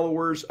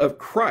followers of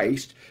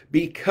Christ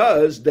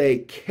because they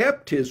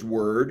kept his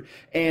word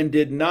and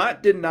did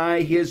not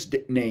deny his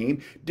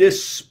name,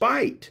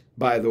 despite,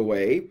 by the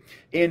way,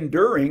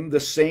 enduring the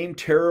same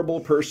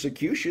terrible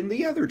persecution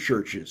the other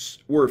churches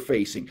were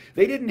facing.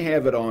 They didn't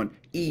have it on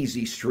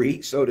easy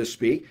street, so to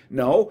speak.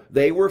 No,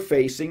 they were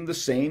facing the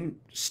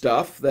same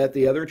stuff that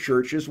the other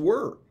churches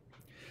were.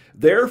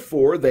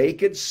 Therefore, they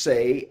could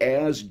say,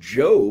 as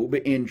Job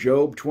in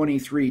Job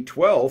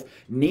 23:12,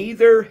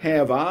 neither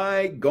have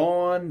I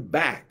gone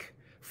back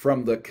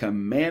from the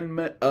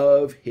commandment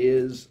of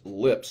his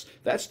lips.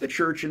 That's the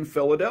church in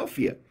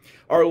Philadelphia.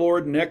 Our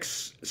Lord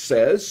next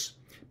says,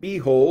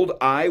 behold,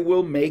 I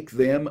will make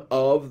them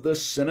of the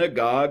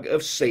synagogue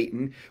of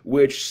Satan,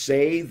 which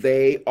say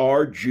they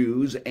are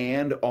Jews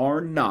and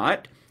are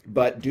not,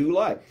 but do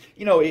lie.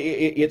 You know,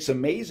 it's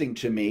amazing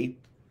to me.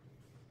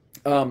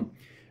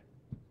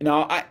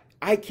 Now,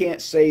 I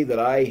can't say that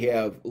I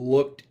have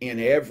looked in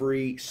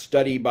every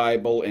study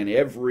Bible and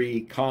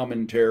every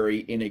commentary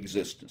in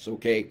existence,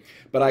 okay?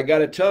 But I got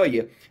to tell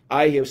you,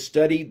 I have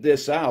studied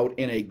this out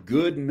in a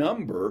good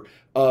number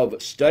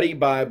of study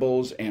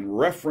Bibles and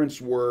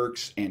reference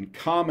works and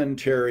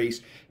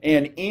commentaries,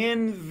 and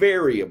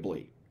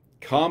invariably,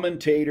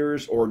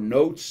 commentators or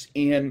notes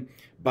in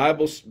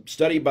Bible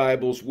study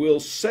Bibles will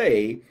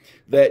say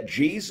that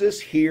Jesus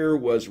here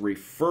was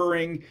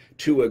referring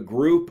to a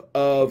group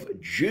of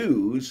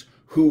Jews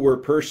who were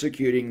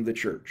persecuting the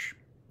church.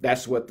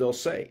 That's what they'll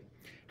say.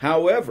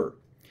 However,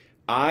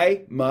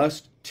 I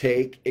must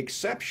take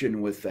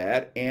exception with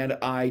that, and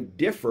I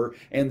differ.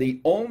 And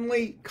the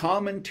only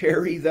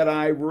commentary that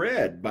I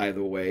read, by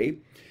the way,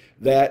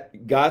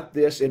 that got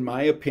this, in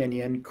my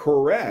opinion,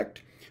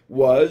 correct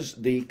was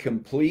the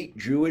Complete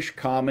Jewish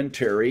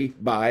Commentary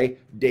by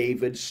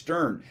David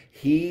Stern.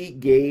 He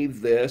gave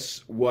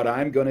this what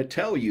I'm going to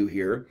tell you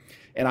here,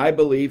 and I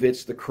believe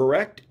it's the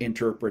correct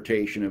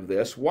interpretation of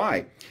this.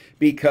 Why?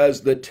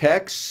 Because the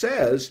text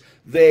says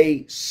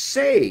they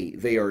say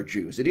they are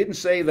Jews. It didn't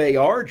say they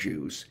are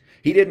Jews.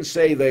 He didn't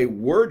say they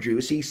were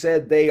Jews. He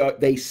said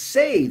they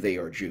say they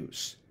are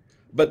Jews,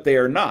 but they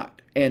are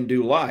not and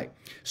do lie.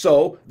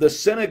 So the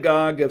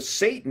synagogue of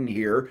Satan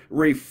here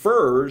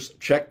refers,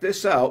 check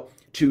this out,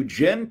 to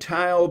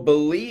Gentile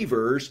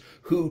believers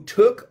who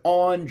took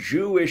on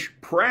Jewish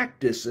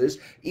practices,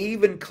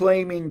 even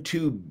claiming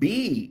to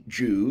be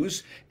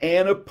Jews,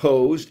 and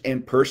opposed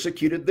and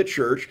persecuted the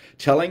church,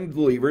 telling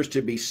believers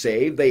to be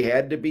saved, they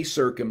had to be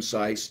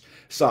circumcised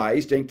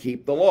and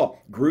keep the law.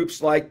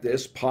 Groups like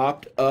this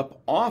popped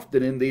up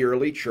often in the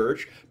early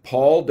church.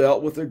 Paul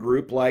dealt with a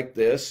group like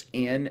this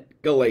in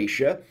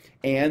Galatia,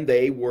 and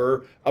they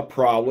were a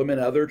problem in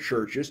other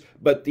churches,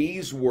 but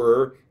these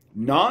were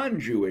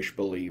non-Jewish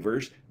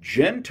believers,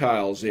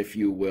 Gentiles, if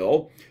you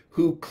will,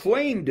 who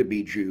claimed to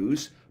be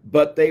Jews,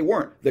 but they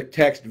weren't. The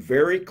text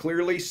very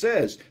clearly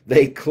says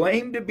they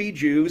claim to be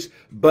Jews,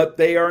 but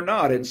they are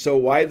not. And so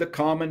why the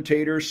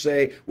commentators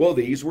say, well,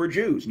 these were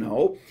Jews?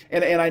 No.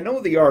 And I know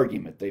the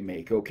argument they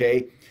make,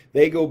 okay?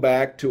 They go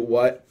back to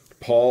what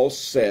Paul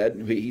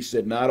said. He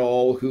said, not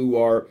all who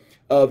are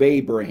of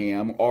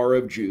Abraham are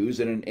of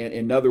Jews. And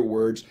in other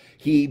words,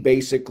 he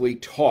basically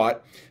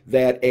taught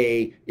that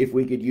if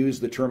we could use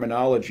the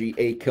terminology,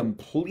 a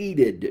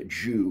completed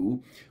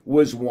Jew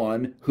was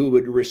one who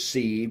had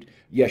received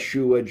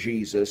Yeshua,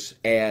 Jesus,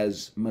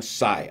 as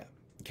Messiah.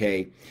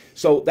 Okay,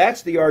 so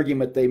that's the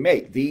argument they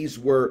make. These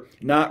were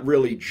not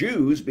really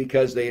Jews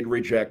because they had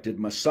rejected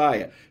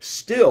Messiah.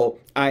 Still,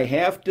 I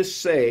have to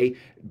say,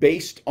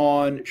 based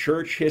on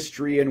church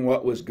history and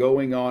what was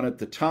going on at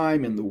the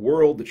time in the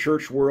world, the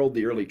church world,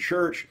 the early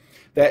church,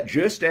 that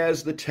just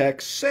as the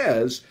text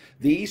says,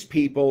 these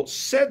people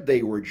said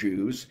they were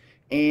Jews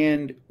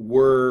and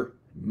were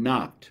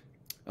not.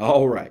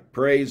 All right.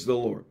 Praise the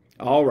Lord.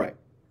 All right.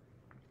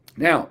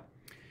 Now,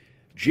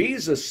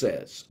 Jesus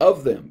says,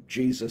 of them,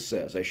 Jesus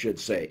says, I should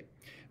say,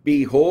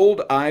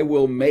 behold, I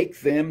will make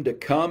them to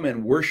come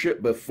and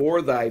worship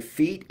before thy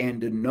feet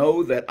and to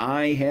know that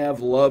I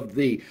have loved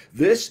thee.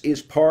 This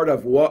is part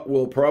of what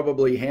will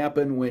probably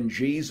happen when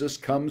Jesus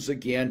comes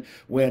again.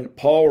 When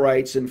Paul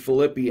writes in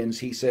Philippians,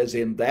 he says,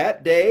 in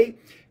that day,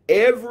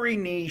 every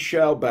knee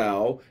shall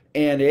bow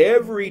and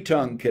every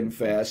tongue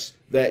confess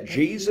that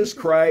Jesus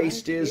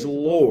Christ is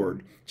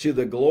Lord, to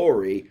the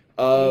glory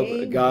of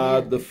Amen.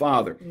 God the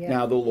Father. Yeah.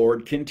 Now the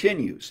Lord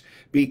continues,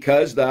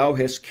 because thou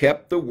hast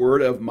kept the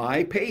word of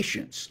my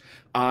patience,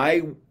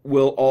 I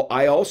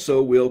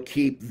also will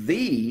keep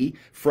thee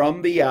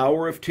from the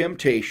hour of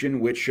temptation,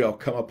 which shall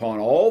come upon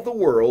all the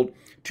world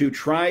to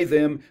try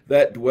them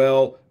that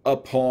dwell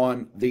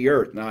upon the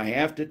earth. Now I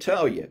have to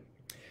tell you,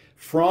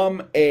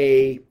 from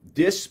a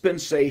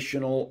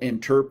dispensational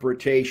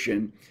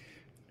interpretation,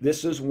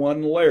 this is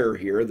one layer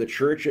here. The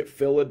church at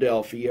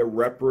Philadelphia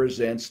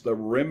represents the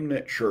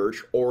remnant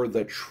church, or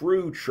the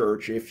true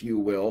church, if you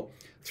will,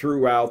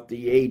 throughout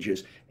the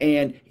ages.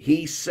 And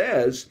he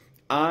says,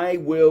 I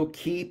will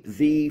keep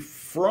thee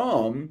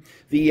from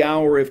the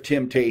hour of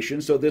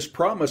temptation. So this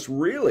promise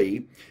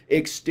really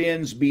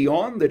extends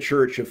beyond the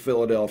church of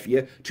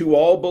Philadelphia to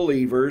all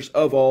believers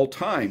of all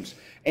times.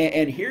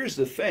 And here's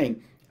the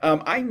thing.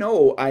 I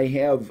know I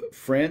have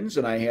friends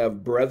and I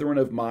have brethren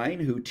of mine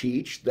who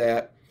teach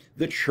that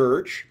the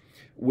church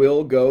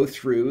will go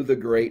through the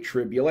Great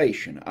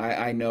Tribulation.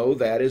 I know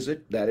that is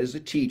a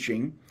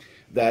teaching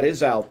that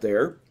is out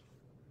there.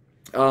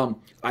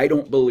 I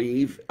don't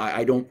believe,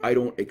 I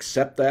don't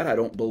accept that. I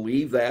don't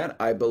believe that.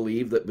 I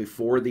believe that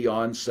before the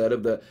onset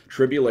of the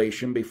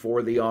tribulation,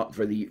 for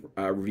the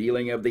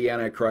revealing of the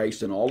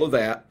Antichrist and all of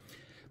that,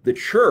 the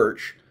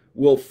church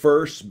will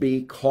first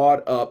be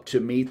caught up to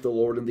meet the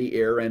Lord in the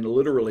air and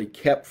literally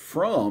kept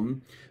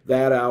from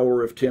that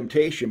hour of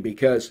temptation.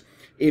 Because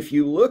if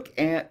you look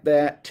at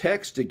that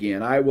text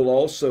again, I will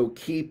also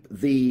keep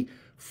thee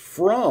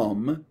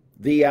from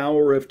the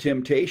hour of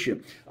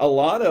temptation. A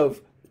lot of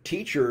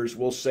teachers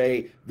will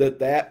say that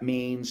that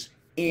means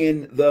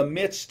in the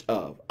midst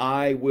of.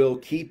 I will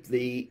keep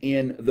thee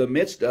in the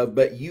midst of,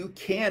 but you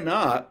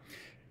cannot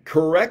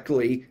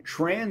correctly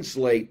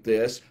translate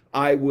this,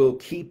 I will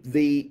keep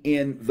thee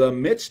in the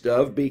midst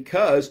of,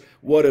 because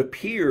what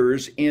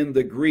appears in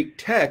the Greek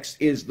text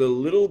is the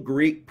little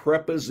Greek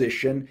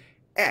preposition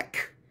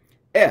ek,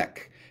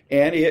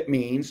 and it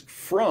means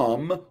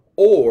from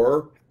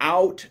or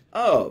out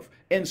of.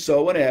 And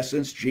so in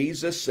essence,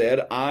 Jesus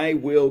said, I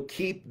will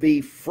keep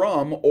thee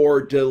from,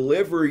 or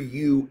deliver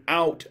you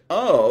out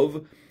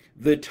of,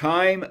 the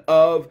time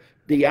of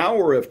the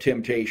hour of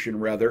temptation,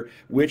 rather,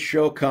 which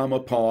shall come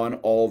upon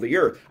all the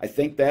earth. I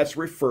think that's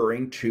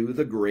referring to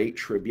the Great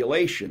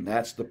Tribulation.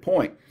 That's the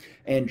point.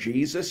 And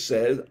Jesus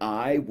says,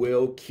 I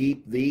will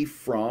keep thee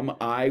from,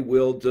 I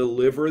will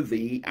deliver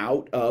thee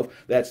out of.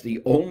 That's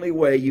the only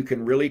way you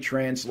can really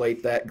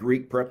translate that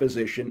Greek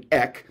preposition,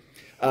 ek.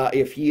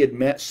 If he had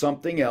meant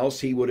something else,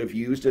 he would have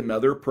used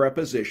another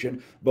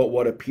preposition. But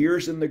what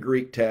appears in the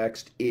Greek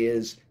text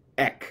is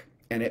ek,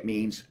 and it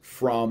means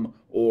from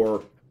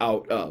or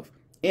out of.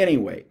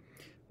 Anyway,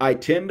 I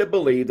tend to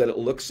believe that it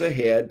looks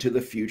ahead to the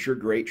future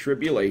Great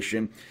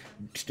Tribulation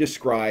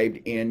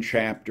described in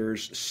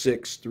chapters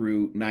 6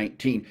 through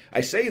 19. I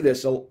say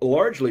this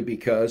largely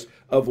because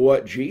of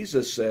what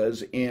Jesus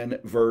says in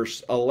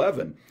verse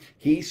 11.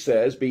 He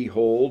says,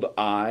 behold,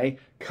 I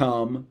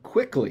come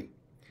quickly.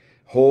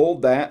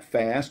 Hold that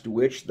fast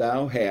which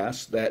thou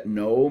hast, that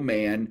no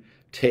man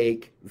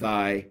take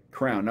thy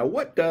crown. Now,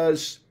 what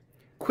does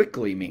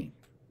quickly mean?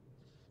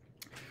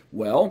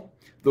 Well,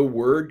 the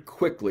word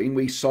quickly, and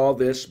we saw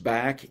this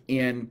back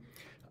in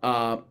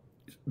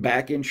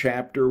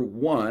chapter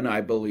 1,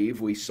 I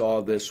believe we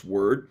saw this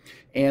word,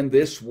 and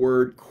this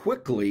word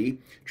quickly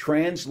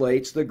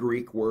translates the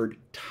Greek word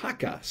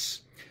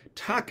takas,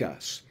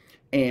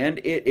 and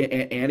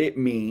it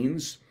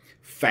means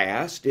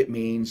fast, it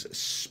means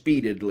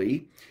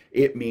speedily,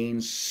 it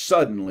means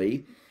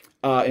suddenly,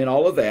 and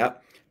all of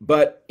that.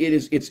 But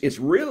it's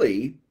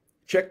really,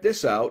 check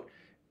this out.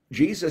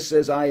 Jesus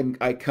says,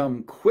 I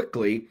come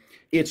quickly.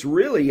 It's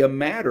really a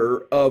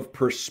matter of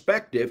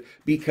perspective,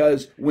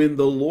 because when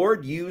the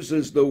Lord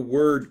uses the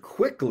word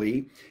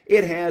quickly,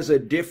 it has a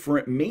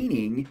different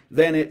meaning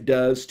than it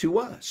does to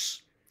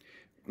us.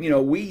 You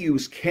know, we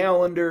use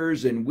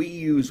calendars and we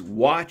use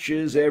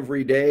watches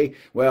every day.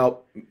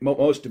 Well,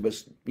 most of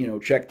us,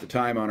 check the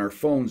time on our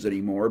phones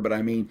anymore. But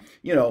I mean,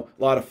 a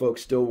lot of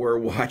folks still wear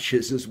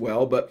watches as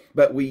well.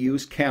 But we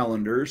use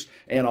calendars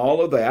and all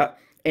of that.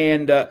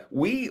 And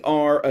we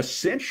are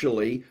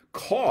essentially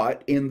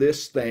caught in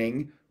this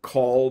thing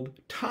called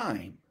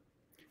time.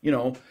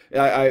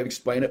 I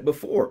explained it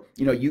before.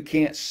 You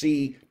can't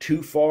see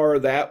too far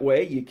that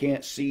way. You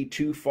can't see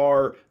too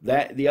far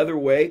the other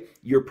way.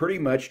 You're pretty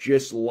much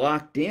just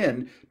locked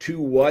in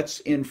to what's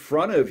in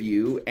front of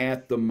you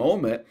at the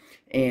moment.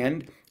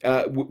 And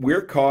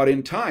we're caught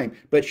in time.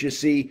 But you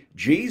see,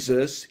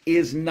 Jesus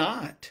is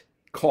not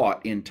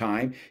caught in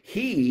time.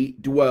 He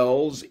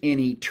dwells in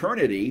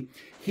eternity.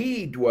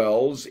 He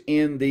dwells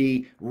in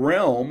the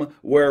realm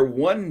where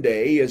one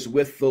day is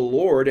with the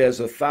Lord as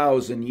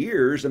 1,000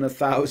 years, and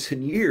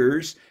 1,000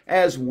 years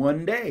as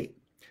one day.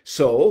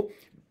 So,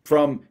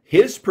 from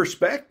his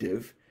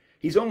perspective,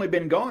 he's only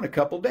been gone a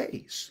couple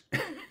days.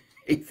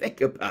 You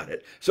think about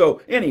it.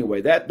 So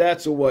anyway,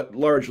 that's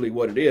largely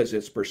what it is.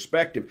 It's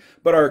perspective.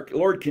 But our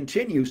Lord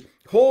continues,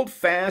 hold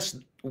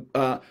fast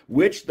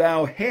which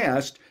thou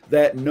hast,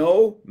 that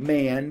no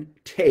man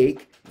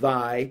take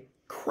thy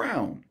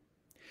crown.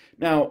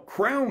 Now,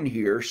 crown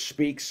here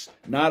speaks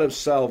not of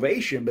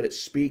salvation, but it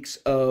speaks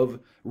of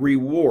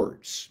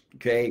rewards.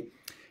 Okay.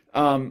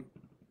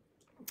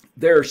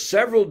 There are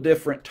several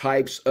different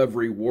types of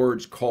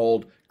rewards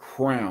called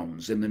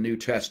crowns in the New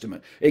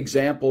Testament.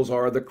 Examples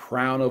are the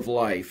crown of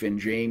life in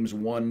James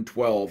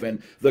 1:12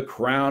 and the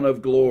crown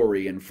of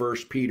glory in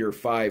 1 Peter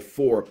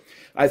 5:4.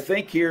 I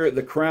think here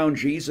the crown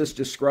Jesus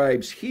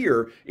describes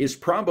here is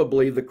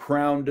probably the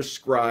crown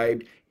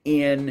described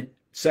in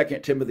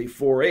 2 Timothy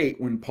 4:8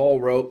 when Paul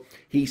wrote,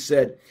 he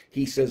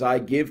says, I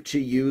give to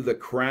you the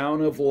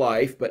crown of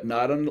life, but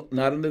not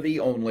unto thee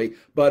only,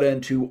 but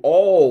unto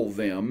all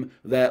them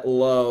that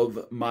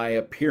love my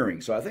appearing.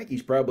 So I think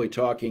he's probably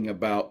talking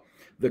about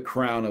the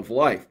crown of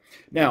life.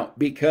 Now,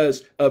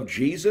 because of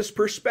Jesus'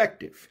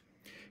 perspective,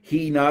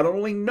 he not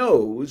only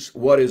knows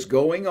what is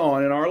going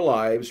on in our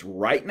lives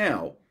right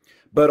now,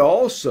 but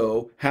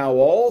also how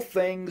all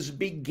things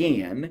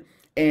began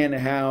and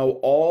how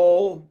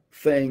all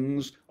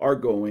things are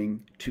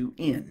going to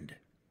end.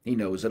 He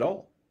knows it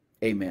all.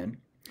 Amen.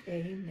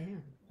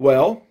 Amen.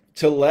 Well,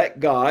 to let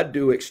God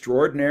do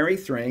extraordinary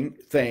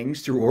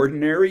things through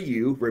ordinary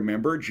you,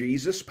 remember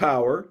Jesus'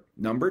 power.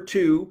 Number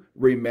 2,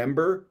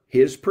 remember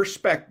his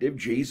perspective,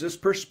 Jesus'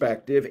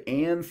 perspective.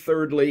 And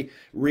thirdly,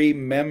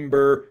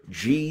 remember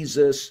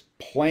Jesus'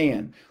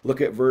 plan. Look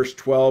at verse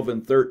 12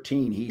 and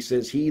 13. He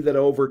says, he that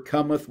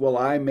overcometh will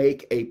I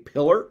make a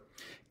pillar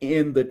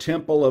in the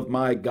temple of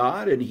my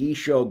God, and he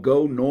shall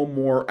go no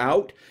more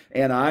out,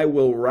 and I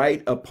will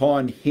write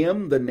upon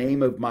him the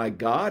name of my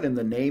God and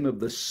the name of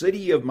the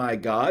city of my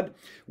God,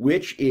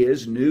 which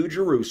is New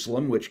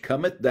Jerusalem, which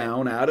cometh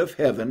down out of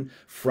heaven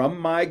from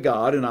my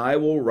God, and I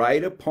will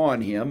write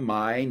upon him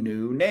my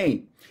new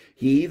name.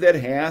 He that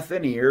hath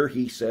an ear,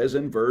 he says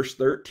in verse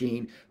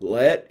 13,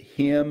 let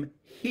him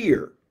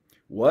hear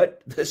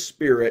what the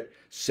Spirit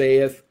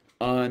saith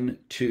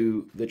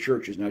unto the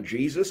churches. Now,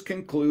 Jesus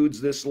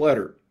concludes this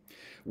letter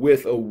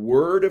with a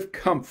word of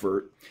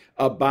comfort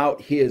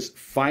about his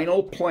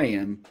final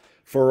plan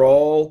for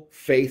all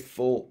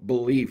faithful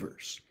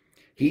believers.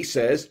 He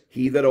says,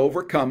 he that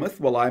overcometh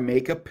will I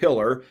make a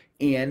pillar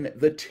in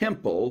the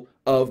temple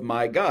of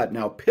my God.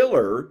 Now,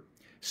 pillar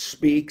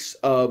speaks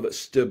of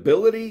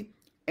stability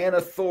and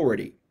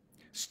authority.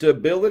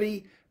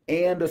 Stability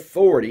and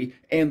authority,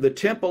 and the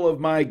temple of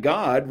my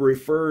God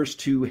refers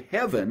to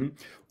heaven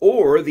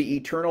or the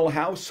eternal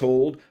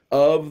household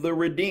of the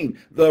redeemed.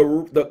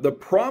 The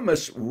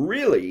promise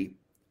really,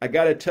 I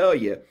got to tell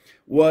you,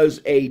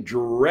 was a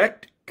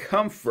direct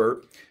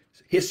comfort,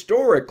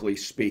 historically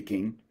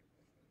speaking.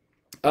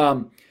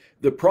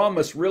 The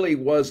promise really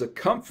was a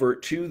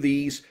comfort to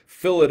these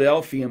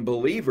Philadelphian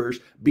believers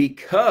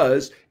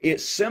because it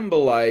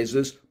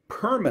symbolizes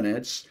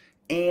permanence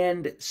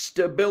and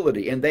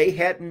stability. And they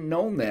hadn't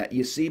known that,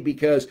 you see,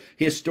 because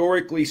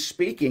historically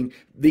speaking,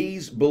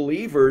 these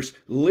believers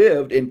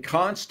lived in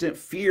constant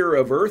fear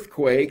of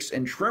earthquakes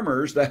and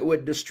tremors that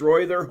would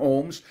destroy their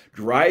homes,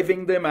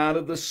 driving them out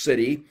of the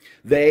city.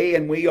 They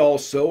and we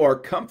also are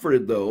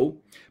comforted, though,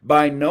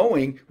 by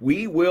knowing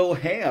we will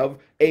have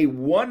a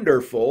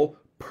wonderful,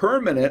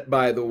 permanent,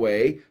 by the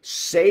way,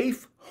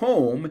 safe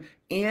home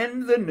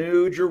in the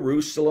New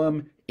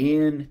Jerusalem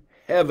in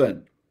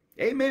heaven.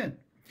 Amen.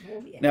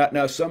 Oh, yeah.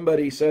 Now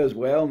somebody says,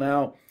 well,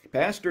 now,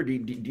 Pastor, do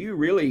you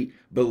really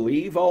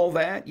believe all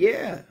that?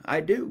 Yeah,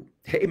 I do.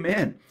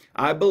 Amen.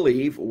 I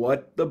believe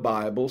what the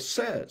Bible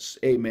says.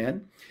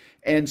 Amen.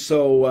 And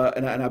so,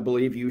 and I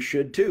believe you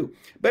should too.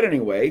 But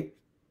anyway,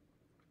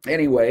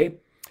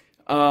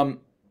 let's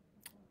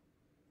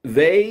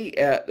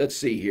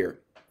see here.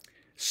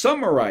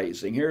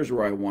 Summarizing, here's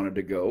where I wanted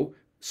to go.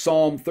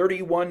 Psalm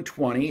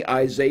 31:20,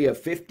 Isaiah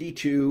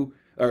 52:15,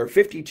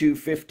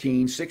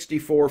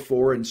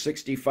 64:4, and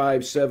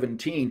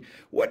 65:17.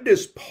 What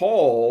does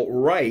Paul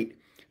write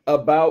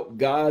about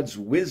God's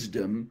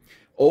wisdom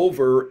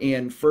over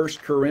in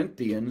 1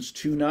 Corinthians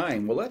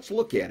 2:9? Well, let's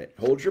look at it.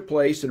 Hold your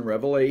place in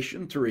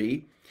Revelation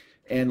 3,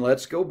 and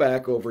let's go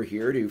back over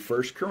here to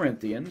 1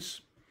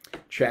 Corinthians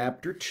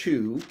chapter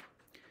 2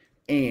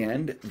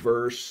 and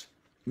verse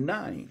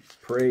 9.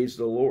 Praise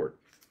the Lord.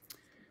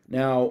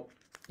 Now,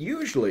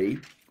 usually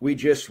we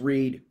just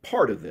read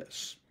part of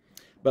this,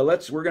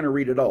 but we're going to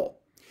read it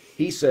all.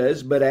 He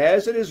says, but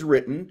as it is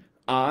written,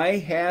 eye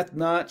hath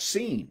not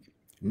seen,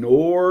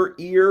 nor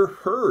ear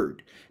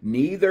heard,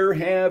 neither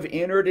have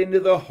entered into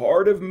the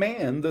heart of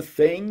man the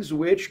things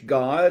which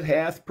God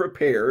hath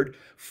prepared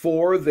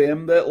for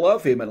them that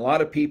love him. And a lot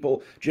of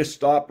people just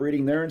stop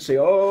reading there and say,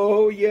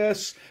 oh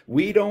yes,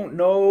 we don't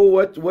know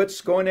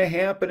what's going to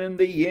happen in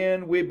the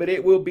end, but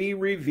it will be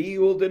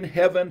revealed in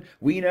heaven.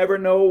 We never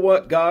know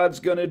what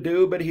God's going to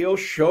do, but he'll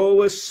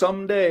show us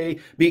someday,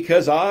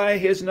 because eye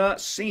has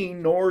not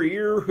seen, nor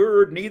ear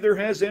heard, neither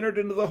has entered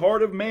into the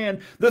heart of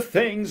man the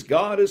things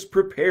God has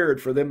prepared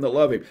for them that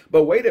love him.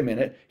 But wait a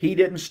minute, he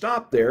didn't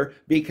stop there,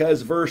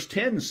 because verse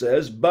 10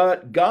 says,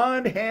 but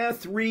God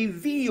hath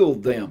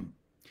revealed them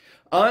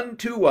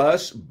unto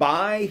us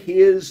by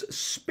his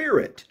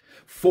Spirit.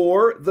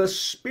 For the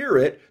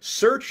Spirit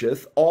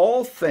searcheth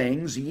all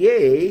things,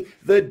 yea,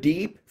 the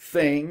deep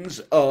things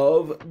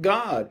of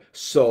God.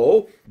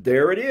 So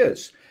there it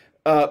is.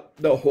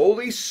 The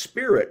Holy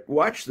Spirit,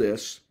 watch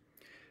this,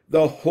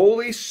 the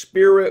Holy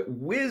Spirit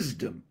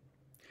wisdom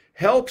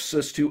helps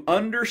us to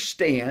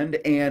understand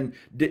and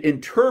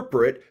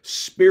interpret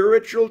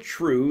spiritual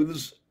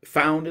truths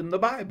found in the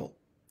Bible.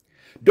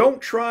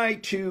 Don't try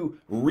to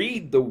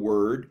read the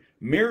Word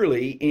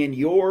merely in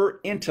your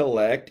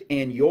intellect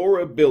and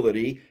your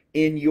ability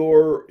in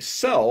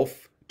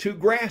yourself to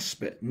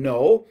grasp it.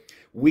 No,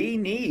 we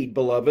need,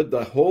 beloved,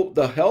 the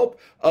help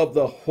of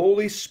the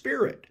Holy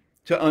Spirit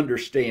to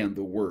understand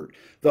the Word.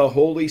 The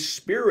Holy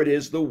Spirit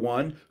is the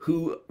one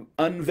who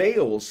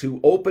unveils,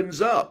 who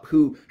opens up,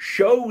 who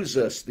shows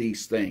us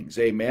these things.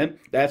 Amen.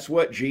 That's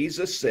what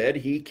Jesus said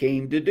he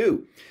came to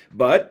do.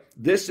 But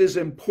this is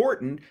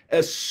important,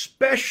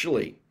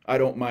 especially, I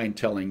don't mind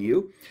telling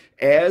you,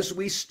 as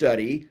we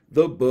study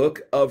the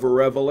book of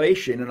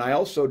Revelation. And I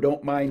also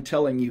don't mind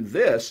telling you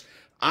this,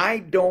 I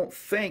don't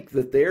think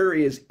that there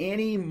is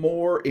any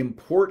more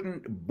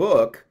important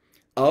book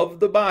of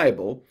the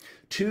Bible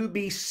to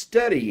be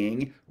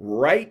studying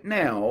right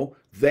now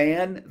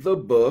than the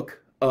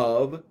book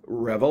of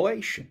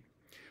Revelation.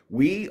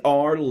 We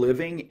are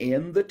living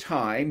in the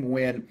time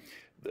when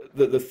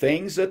the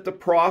things that the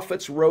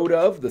prophets wrote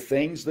of, the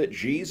things that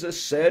Jesus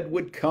said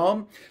would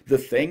come, the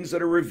things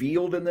that are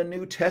revealed in the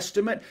New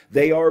Testament,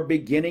 they are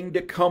beginning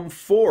to come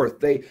forth.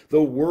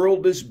 The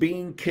world is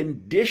being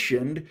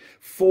conditioned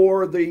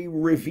for the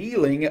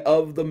revealing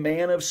of the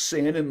man of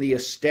sin and the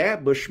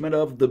establishment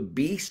of the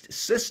beast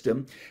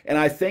system. And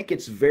I think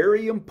it's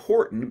very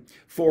important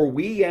for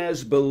we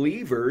as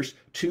believers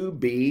to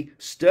be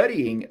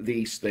studying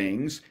these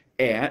things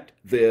at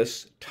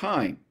this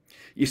time.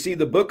 You see,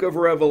 the book of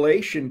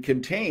Revelation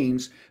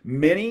contains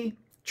many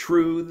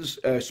truths,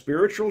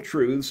 spiritual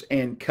truths,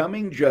 and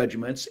coming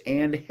judgments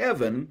and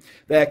heaven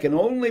that can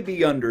only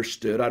be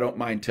understood, I don't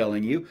mind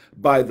telling you,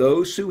 by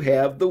those who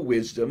have the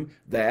wisdom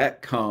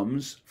that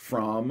comes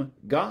from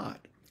God.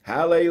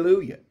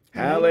 Hallelujah.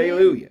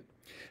 Hallelujah. Amen.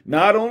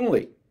 Not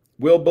only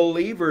will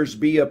believers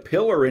be a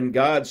pillar in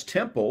God's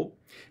temple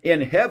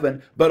in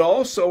heaven, but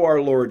also our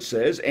Lord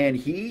says, and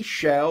he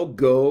shall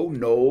go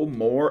no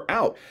more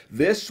out.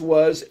 This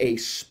was a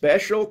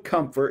special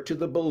comfort to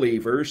the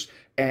believers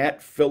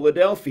at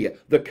Philadelphia.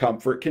 The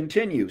comfort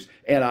continues.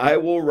 And I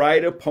will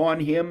write upon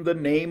him the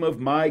name of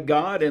my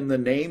God and the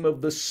name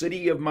of the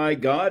city of my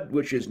God,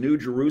 which is New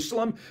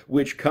Jerusalem,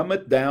 which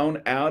cometh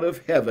down out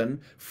of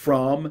heaven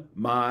from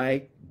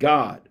my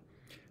God.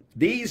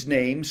 These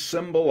names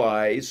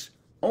symbolize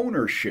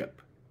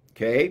ownership,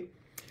 okay?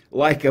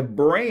 Like a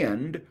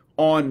brand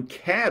on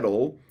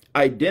cattle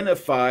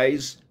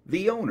identifies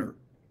the owner.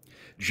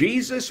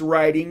 Jesus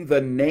writing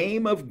the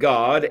name of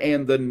God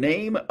and the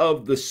name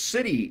of the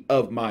city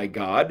of my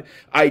God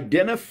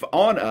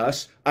on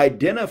us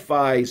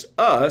identifies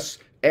us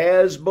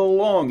as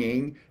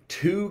belonging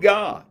to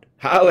God.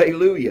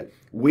 Hallelujah.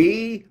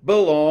 We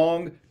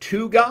belong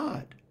to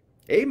God.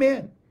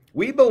 Amen.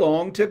 We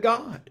belong to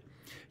God.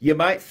 You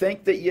might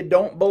think that you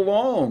don't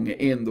belong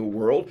in the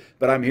world,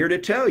 but I'm here to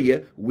tell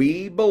you,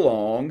 we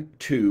belong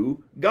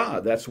to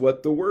God. That's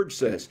what the Word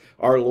says.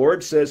 Our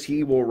Lord says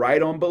he will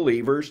write on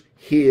believers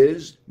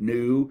his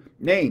new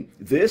name.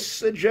 This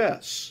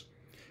suggests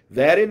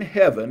that in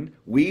heaven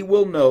we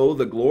will know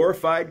the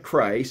glorified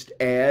Christ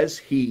as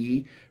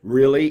he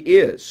really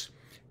is.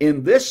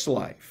 In this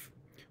life,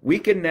 we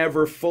can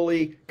never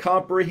fully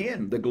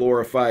comprehend the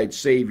glorified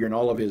Savior in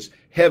all of his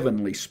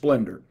heavenly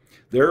splendor.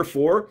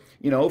 Therefore,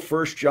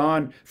 1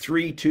 John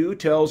 3:2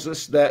 tells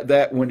us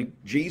that when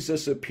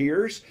Jesus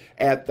appears,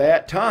 at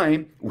that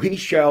time we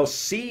shall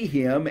see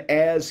him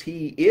as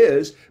he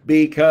is,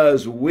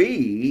 because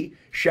we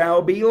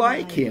shall be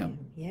like him.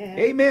 Yeah.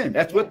 Amen.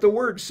 That's what the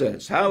Word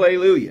says.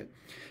 Hallelujah.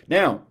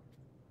 Now,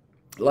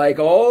 like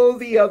all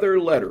the other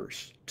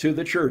letters to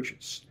the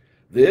churches,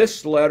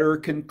 this letter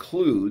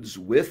concludes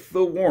with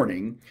the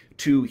warning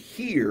to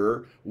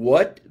hear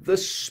what the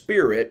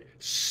Spirit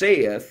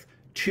saith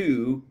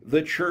to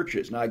the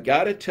churches. Now, I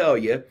got to tell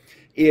you,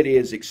 it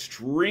is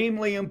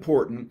extremely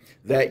important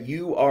that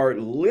you are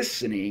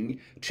listening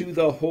to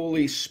the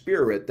Holy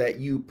Spirit, that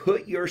you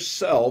put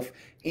yourself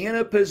in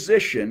a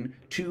position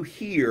to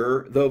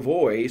hear the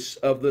voice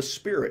of the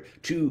Spirit,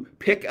 to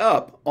pick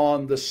up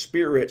on the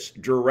Spirit's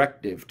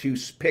directive, to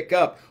pick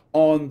up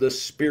on the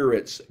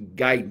Spirit's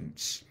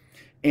guidance.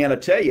 And I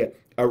tell you,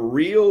 a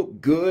real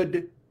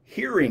good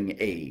hearing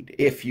aid,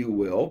 if you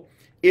will,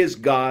 is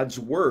God's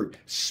Word.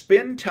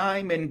 Spend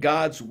time in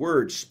God's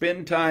Word.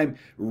 Spend time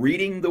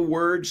reading the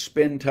Word.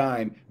 Spend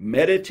time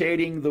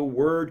meditating the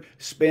Word.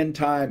 Spend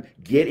time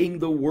getting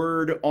the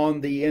Word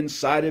on the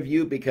inside of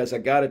you, because I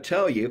got to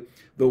tell you,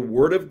 the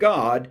Word of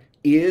God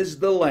is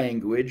the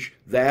language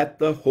that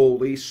the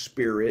Holy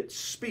Spirit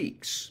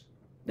speaks.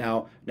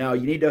 Now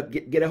you need to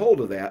get a hold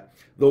of that.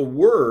 The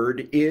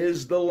Word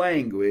is the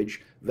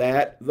language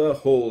that the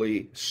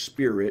Holy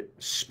Spirit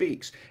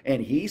speaks.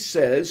 And He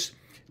says,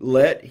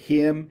 let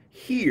him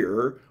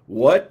hear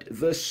what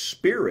the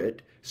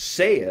Spirit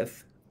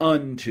saith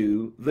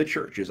unto the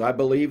churches. I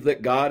believe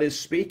that God is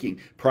speaking.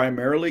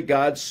 Primarily,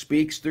 God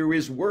speaks through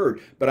His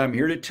Word. But I'm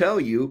here to tell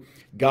you,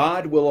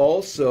 God will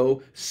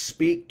also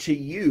speak to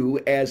you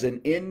as an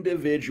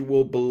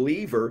individual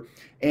believer.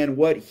 And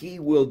what He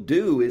will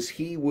do is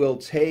He will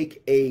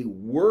take a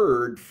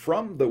word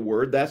from the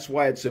Word. That's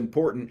why it's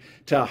important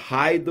to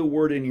hide the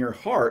Word in your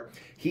heart.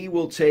 He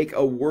will take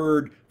a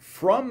word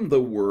from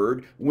the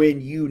Word when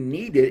you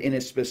need it in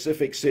a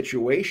specific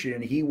situation,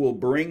 and He will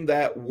bring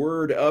that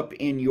word up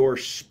in your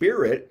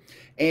spirit.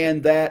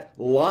 And that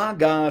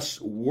Logos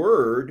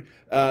word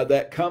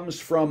that comes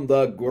from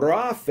the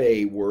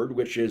graphe word,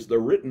 which is the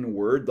written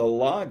word, the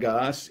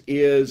Logos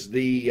is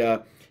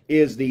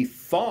the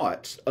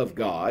thoughts of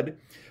God.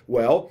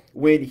 Well,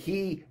 when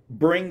He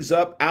brings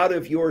up out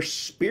of your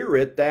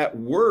spirit that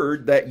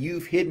word that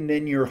you've hidden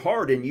in your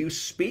heart, and you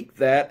speak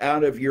that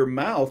out of your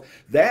mouth,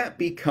 that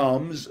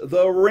becomes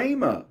the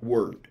Rhema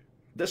word,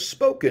 the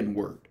spoken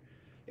word.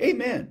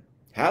 Amen.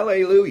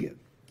 Hallelujah.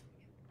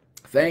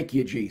 Thank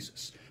you,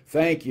 Jesus.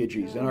 Thank you,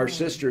 Jesus. And our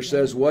sister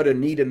says, what a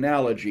neat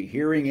analogy.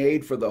 Hearing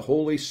aid for the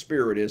Holy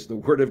Spirit is the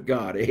Word of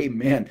God.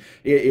 Amen.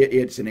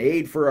 It's an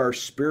aid for our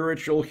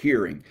spiritual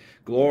hearing.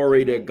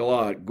 Glory to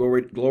God.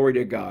 Glory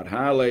to God.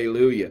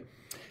 Hallelujah.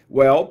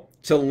 Well,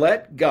 to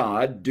let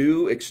God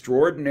do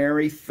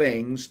extraordinary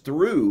things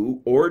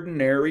through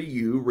ordinary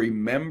you,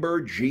 remember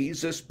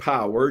Jesus'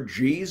 power,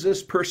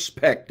 Jesus'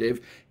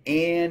 perspective,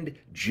 and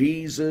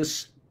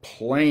Jesus'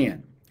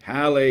 plan.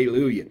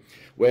 Hallelujah.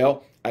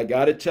 Well, I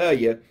got to tell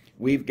you,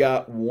 we've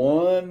got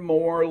one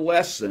more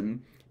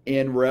lesson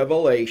in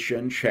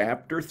Revelation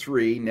chapter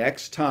 3.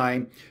 Next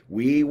time,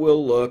 we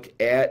will look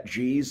at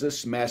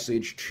Jesus'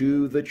 message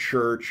to the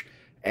church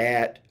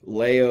at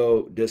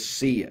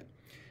Laodicea.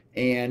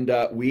 And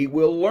we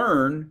will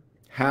learn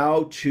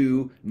how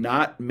to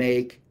not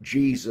make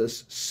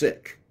Jesus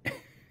sick.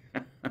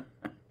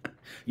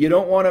 You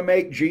don't want to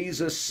make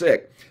Jesus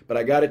sick. But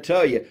I got to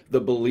tell you,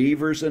 the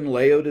believers in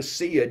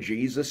Laodicea,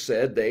 Jesus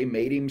said they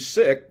made Him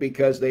sick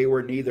because they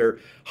were neither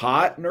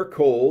hot nor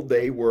cold.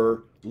 They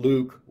were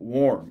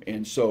lukewarm.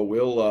 And so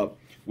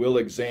we'll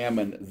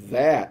examine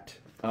that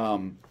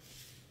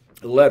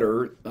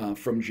letter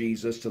from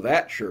Jesus to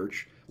that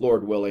church,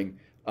 Lord willing,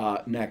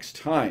 next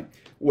time.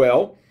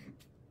 Well,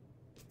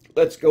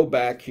 let's go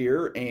back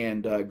here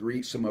and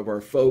greet some of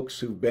our folks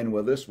who've been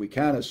with us. We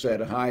kind of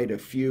said hi to a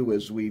few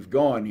as we've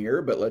gone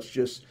here, but let's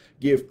just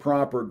give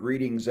proper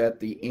greetings at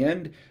the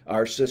end.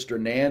 Our sister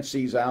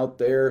Nancy's out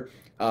there.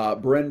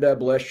 Brenda,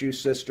 bless you,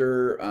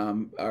 sister.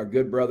 Our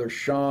good brother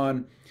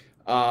Sean.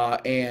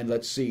 And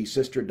let's see,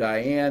 Sister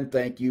Diane,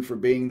 thank you for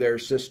being there,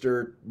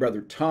 sister.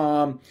 Brother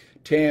Tom.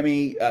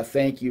 Tammy,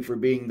 thank you for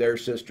being there,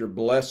 sister.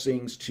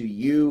 Blessings to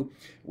you.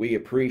 We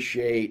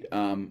appreciate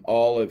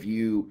all of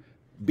you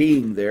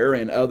being there,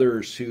 and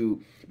others who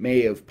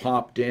may have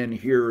popped in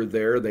here or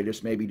there. They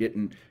just maybe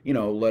didn't,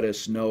 let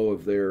us know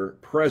of their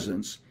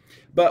presence.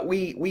 But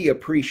we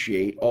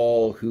appreciate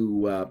all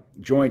who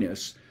join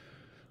us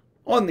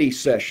on these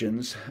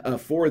sessions,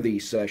 for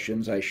these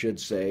sessions, I should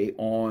say,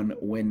 on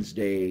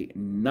Wednesday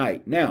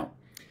night. Now,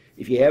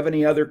 if you have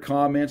any other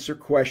comments or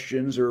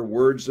questions or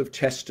words of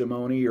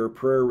testimony or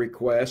prayer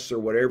requests or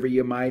whatever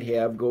you might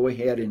have, go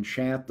ahead and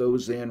chat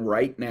those in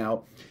right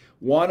now.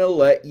 Want to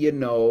let you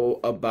know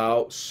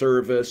about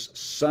service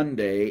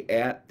Sunday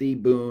at the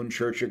Boone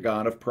Church of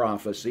God of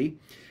Prophecy.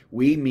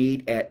 We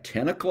meet at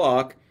 10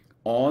 o'clock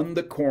on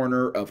the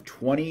corner of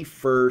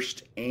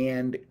 21st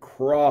and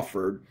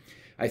Crawford.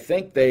 I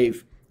think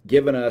they've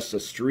given us a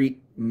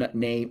street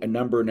name, a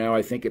number now.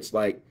 I think it's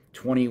like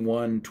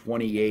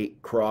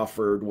 2128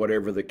 Crawford,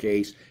 whatever the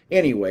case.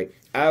 Anyway,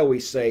 I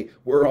always say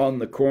we're on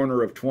the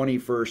corner of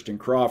 21st and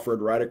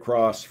Crawford, right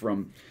across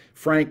from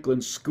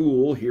Franklin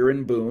School here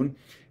in Boone.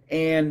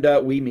 And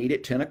we meet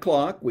at 10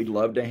 o'clock. We'd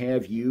love to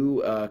have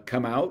you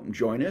come out and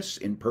join us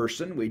in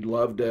person. We'd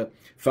love to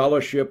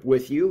fellowship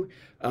with you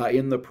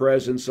in the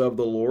presence of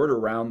the Lord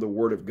around the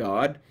Word of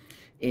God.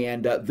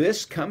 And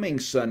this coming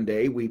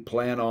Sunday, we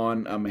plan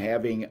on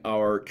having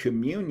our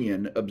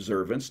communion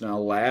observance. Now,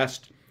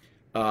 last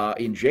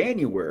In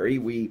January,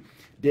 we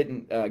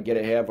didn't get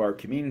to have our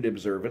community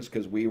observance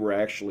because we were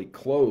actually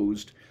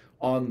closed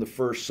on the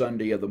first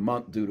Sunday of the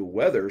month due to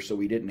weather, so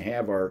we didn't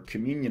have our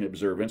communion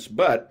observance.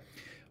 But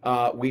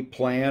we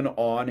plan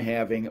on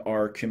having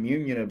our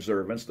communion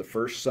observance the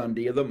first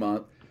Sunday of the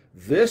month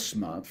this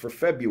month for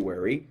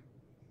February,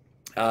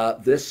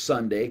 this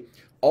Sunday.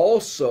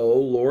 Also,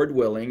 Lord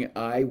willing,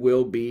 I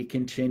will be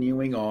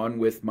continuing on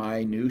with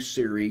my new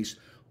series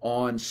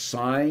on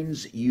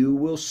signs you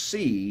will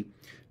see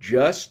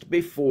just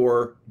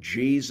before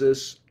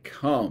Jesus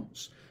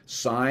comes.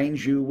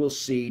 Signs you will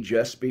see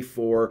just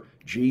before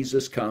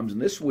Jesus comes.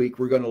 And this week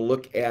we're going to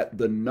look at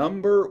the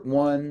number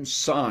one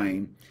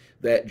sign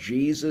that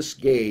Jesus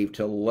gave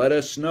to let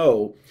us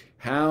know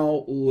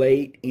how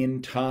late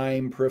in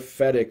time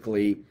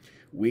prophetically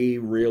we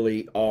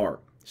really are.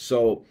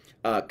 So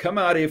come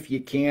out if you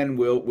can.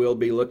 We'll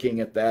be looking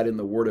at that in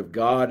the Word of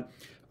God.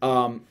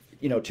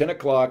 10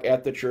 o'clock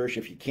at the church.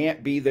 If you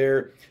can't be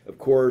there, of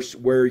course,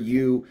 where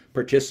you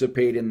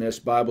participate in this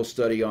Bible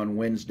study on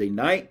Wednesday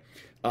night,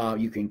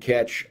 you can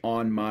catch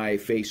on my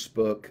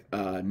Facebook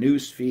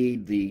news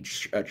feed the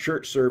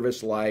church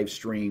service live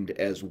streamed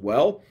as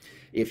well.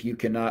 If you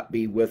cannot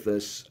be with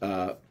us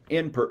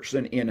in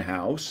person,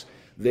 in-house,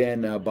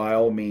 then by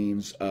all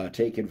means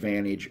take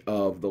advantage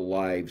of the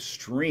live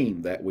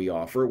stream that we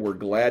offer. We're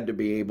glad to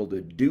be able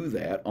to do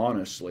that,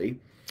 honestly.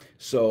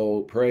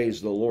 So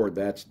praise the Lord.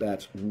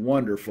 That's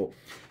wonderful.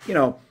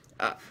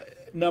 A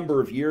number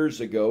of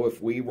years ago,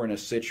 if we were in a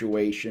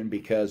situation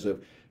because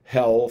of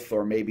health,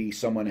 or maybe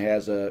someone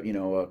has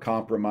a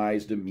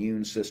compromised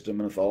immune system,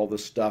 and with all the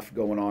stuff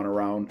going on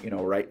around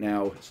right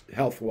now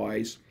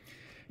health-wise,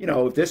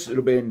 if this would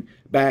have been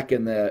back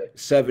in the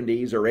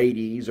 70s or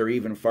 80s or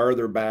even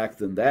farther back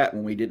than that,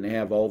 when we didn't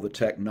have all the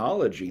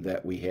technology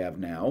that we have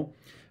now,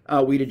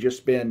 we'd have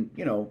just been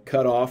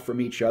cut off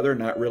from each other,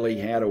 not really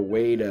had a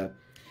way to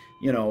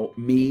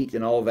meet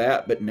and all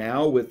that. But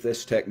now with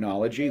this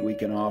technology, we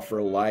can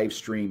offer live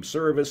stream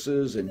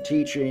services and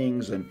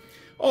teachings and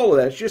all of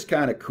that. It's just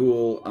kind of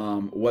cool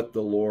what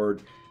the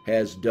Lord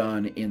has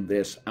done in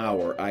this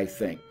hour, I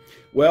think.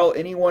 Well,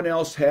 anyone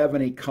else have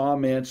any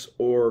comments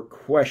or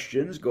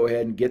questions? Go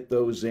ahead and get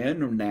those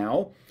in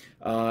now.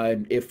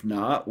 If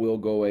not, we'll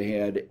go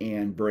ahead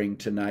and bring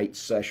tonight's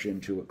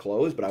session to a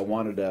close. But I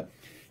wanted to,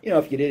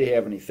 if you did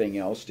have anything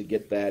else, to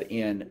get that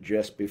in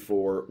just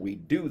before we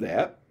do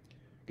that.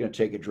 Going to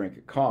take a drink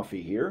of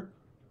coffee here.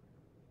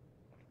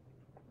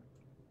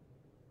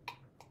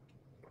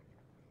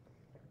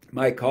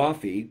 My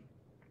coffee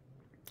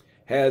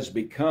has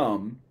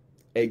become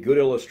a good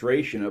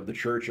illustration of the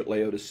church at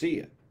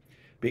Laodicea,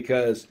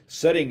 because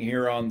sitting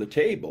here on the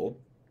table,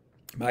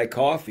 my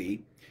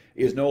coffee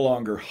is no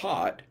longer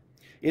hot,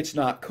 it's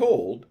not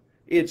cold,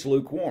 it's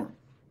lukewarm.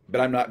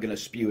 But I'm not going to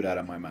spew it out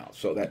of my mouth,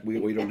 so that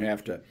we don't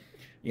have to,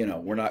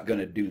 we're not going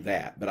to do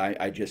that. But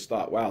I just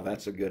thought, wow,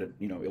 that's a good,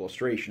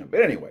 illustration.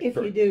 But anyway. If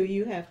you do,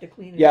 you have to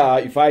clean it up. Yeah,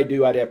 if I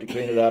do, I'd have to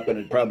clean it up, and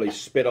it'd probably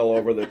spit all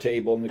over the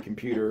table and the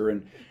computer,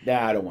 and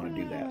I don't want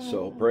to do that.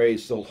 So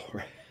praise the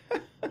Lord.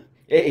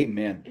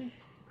 Amen.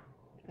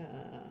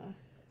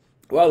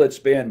 Well, it's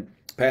been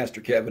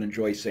Pastor Kevin and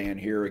Joyce Ann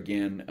here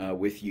again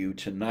with you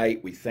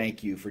tonight. We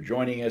thank you for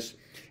joining us.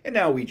 And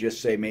now we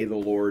just say, may the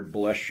Lord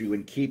bless you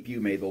and keep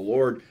you. May the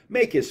Lord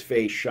make his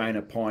face shine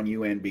upon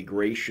you and be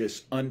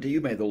gracious unto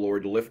you. May the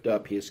Lord lift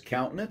up his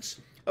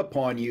countenance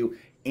upon you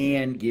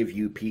and give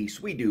you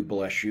peace. We do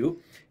bless you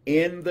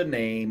in the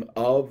name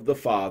of the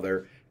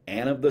Father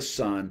and of the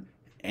Son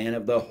and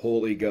of the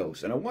Holy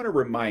Ghost. And I want to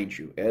remind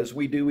you, as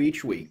we do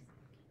each week,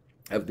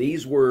 of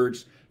these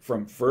words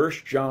from 1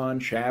 John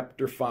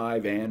chapter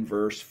 5 and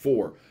verse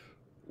 4.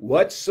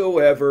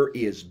 Whatsoever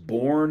is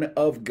born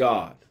of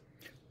God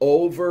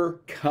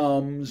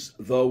overcomes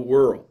the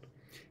world.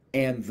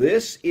 And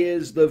this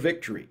is the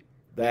victory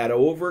that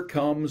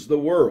overcomes the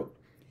world,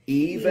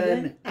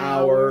 even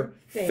our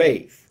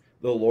faith.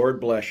 The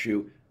Lord bless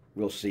you.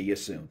 We'll see you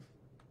soon.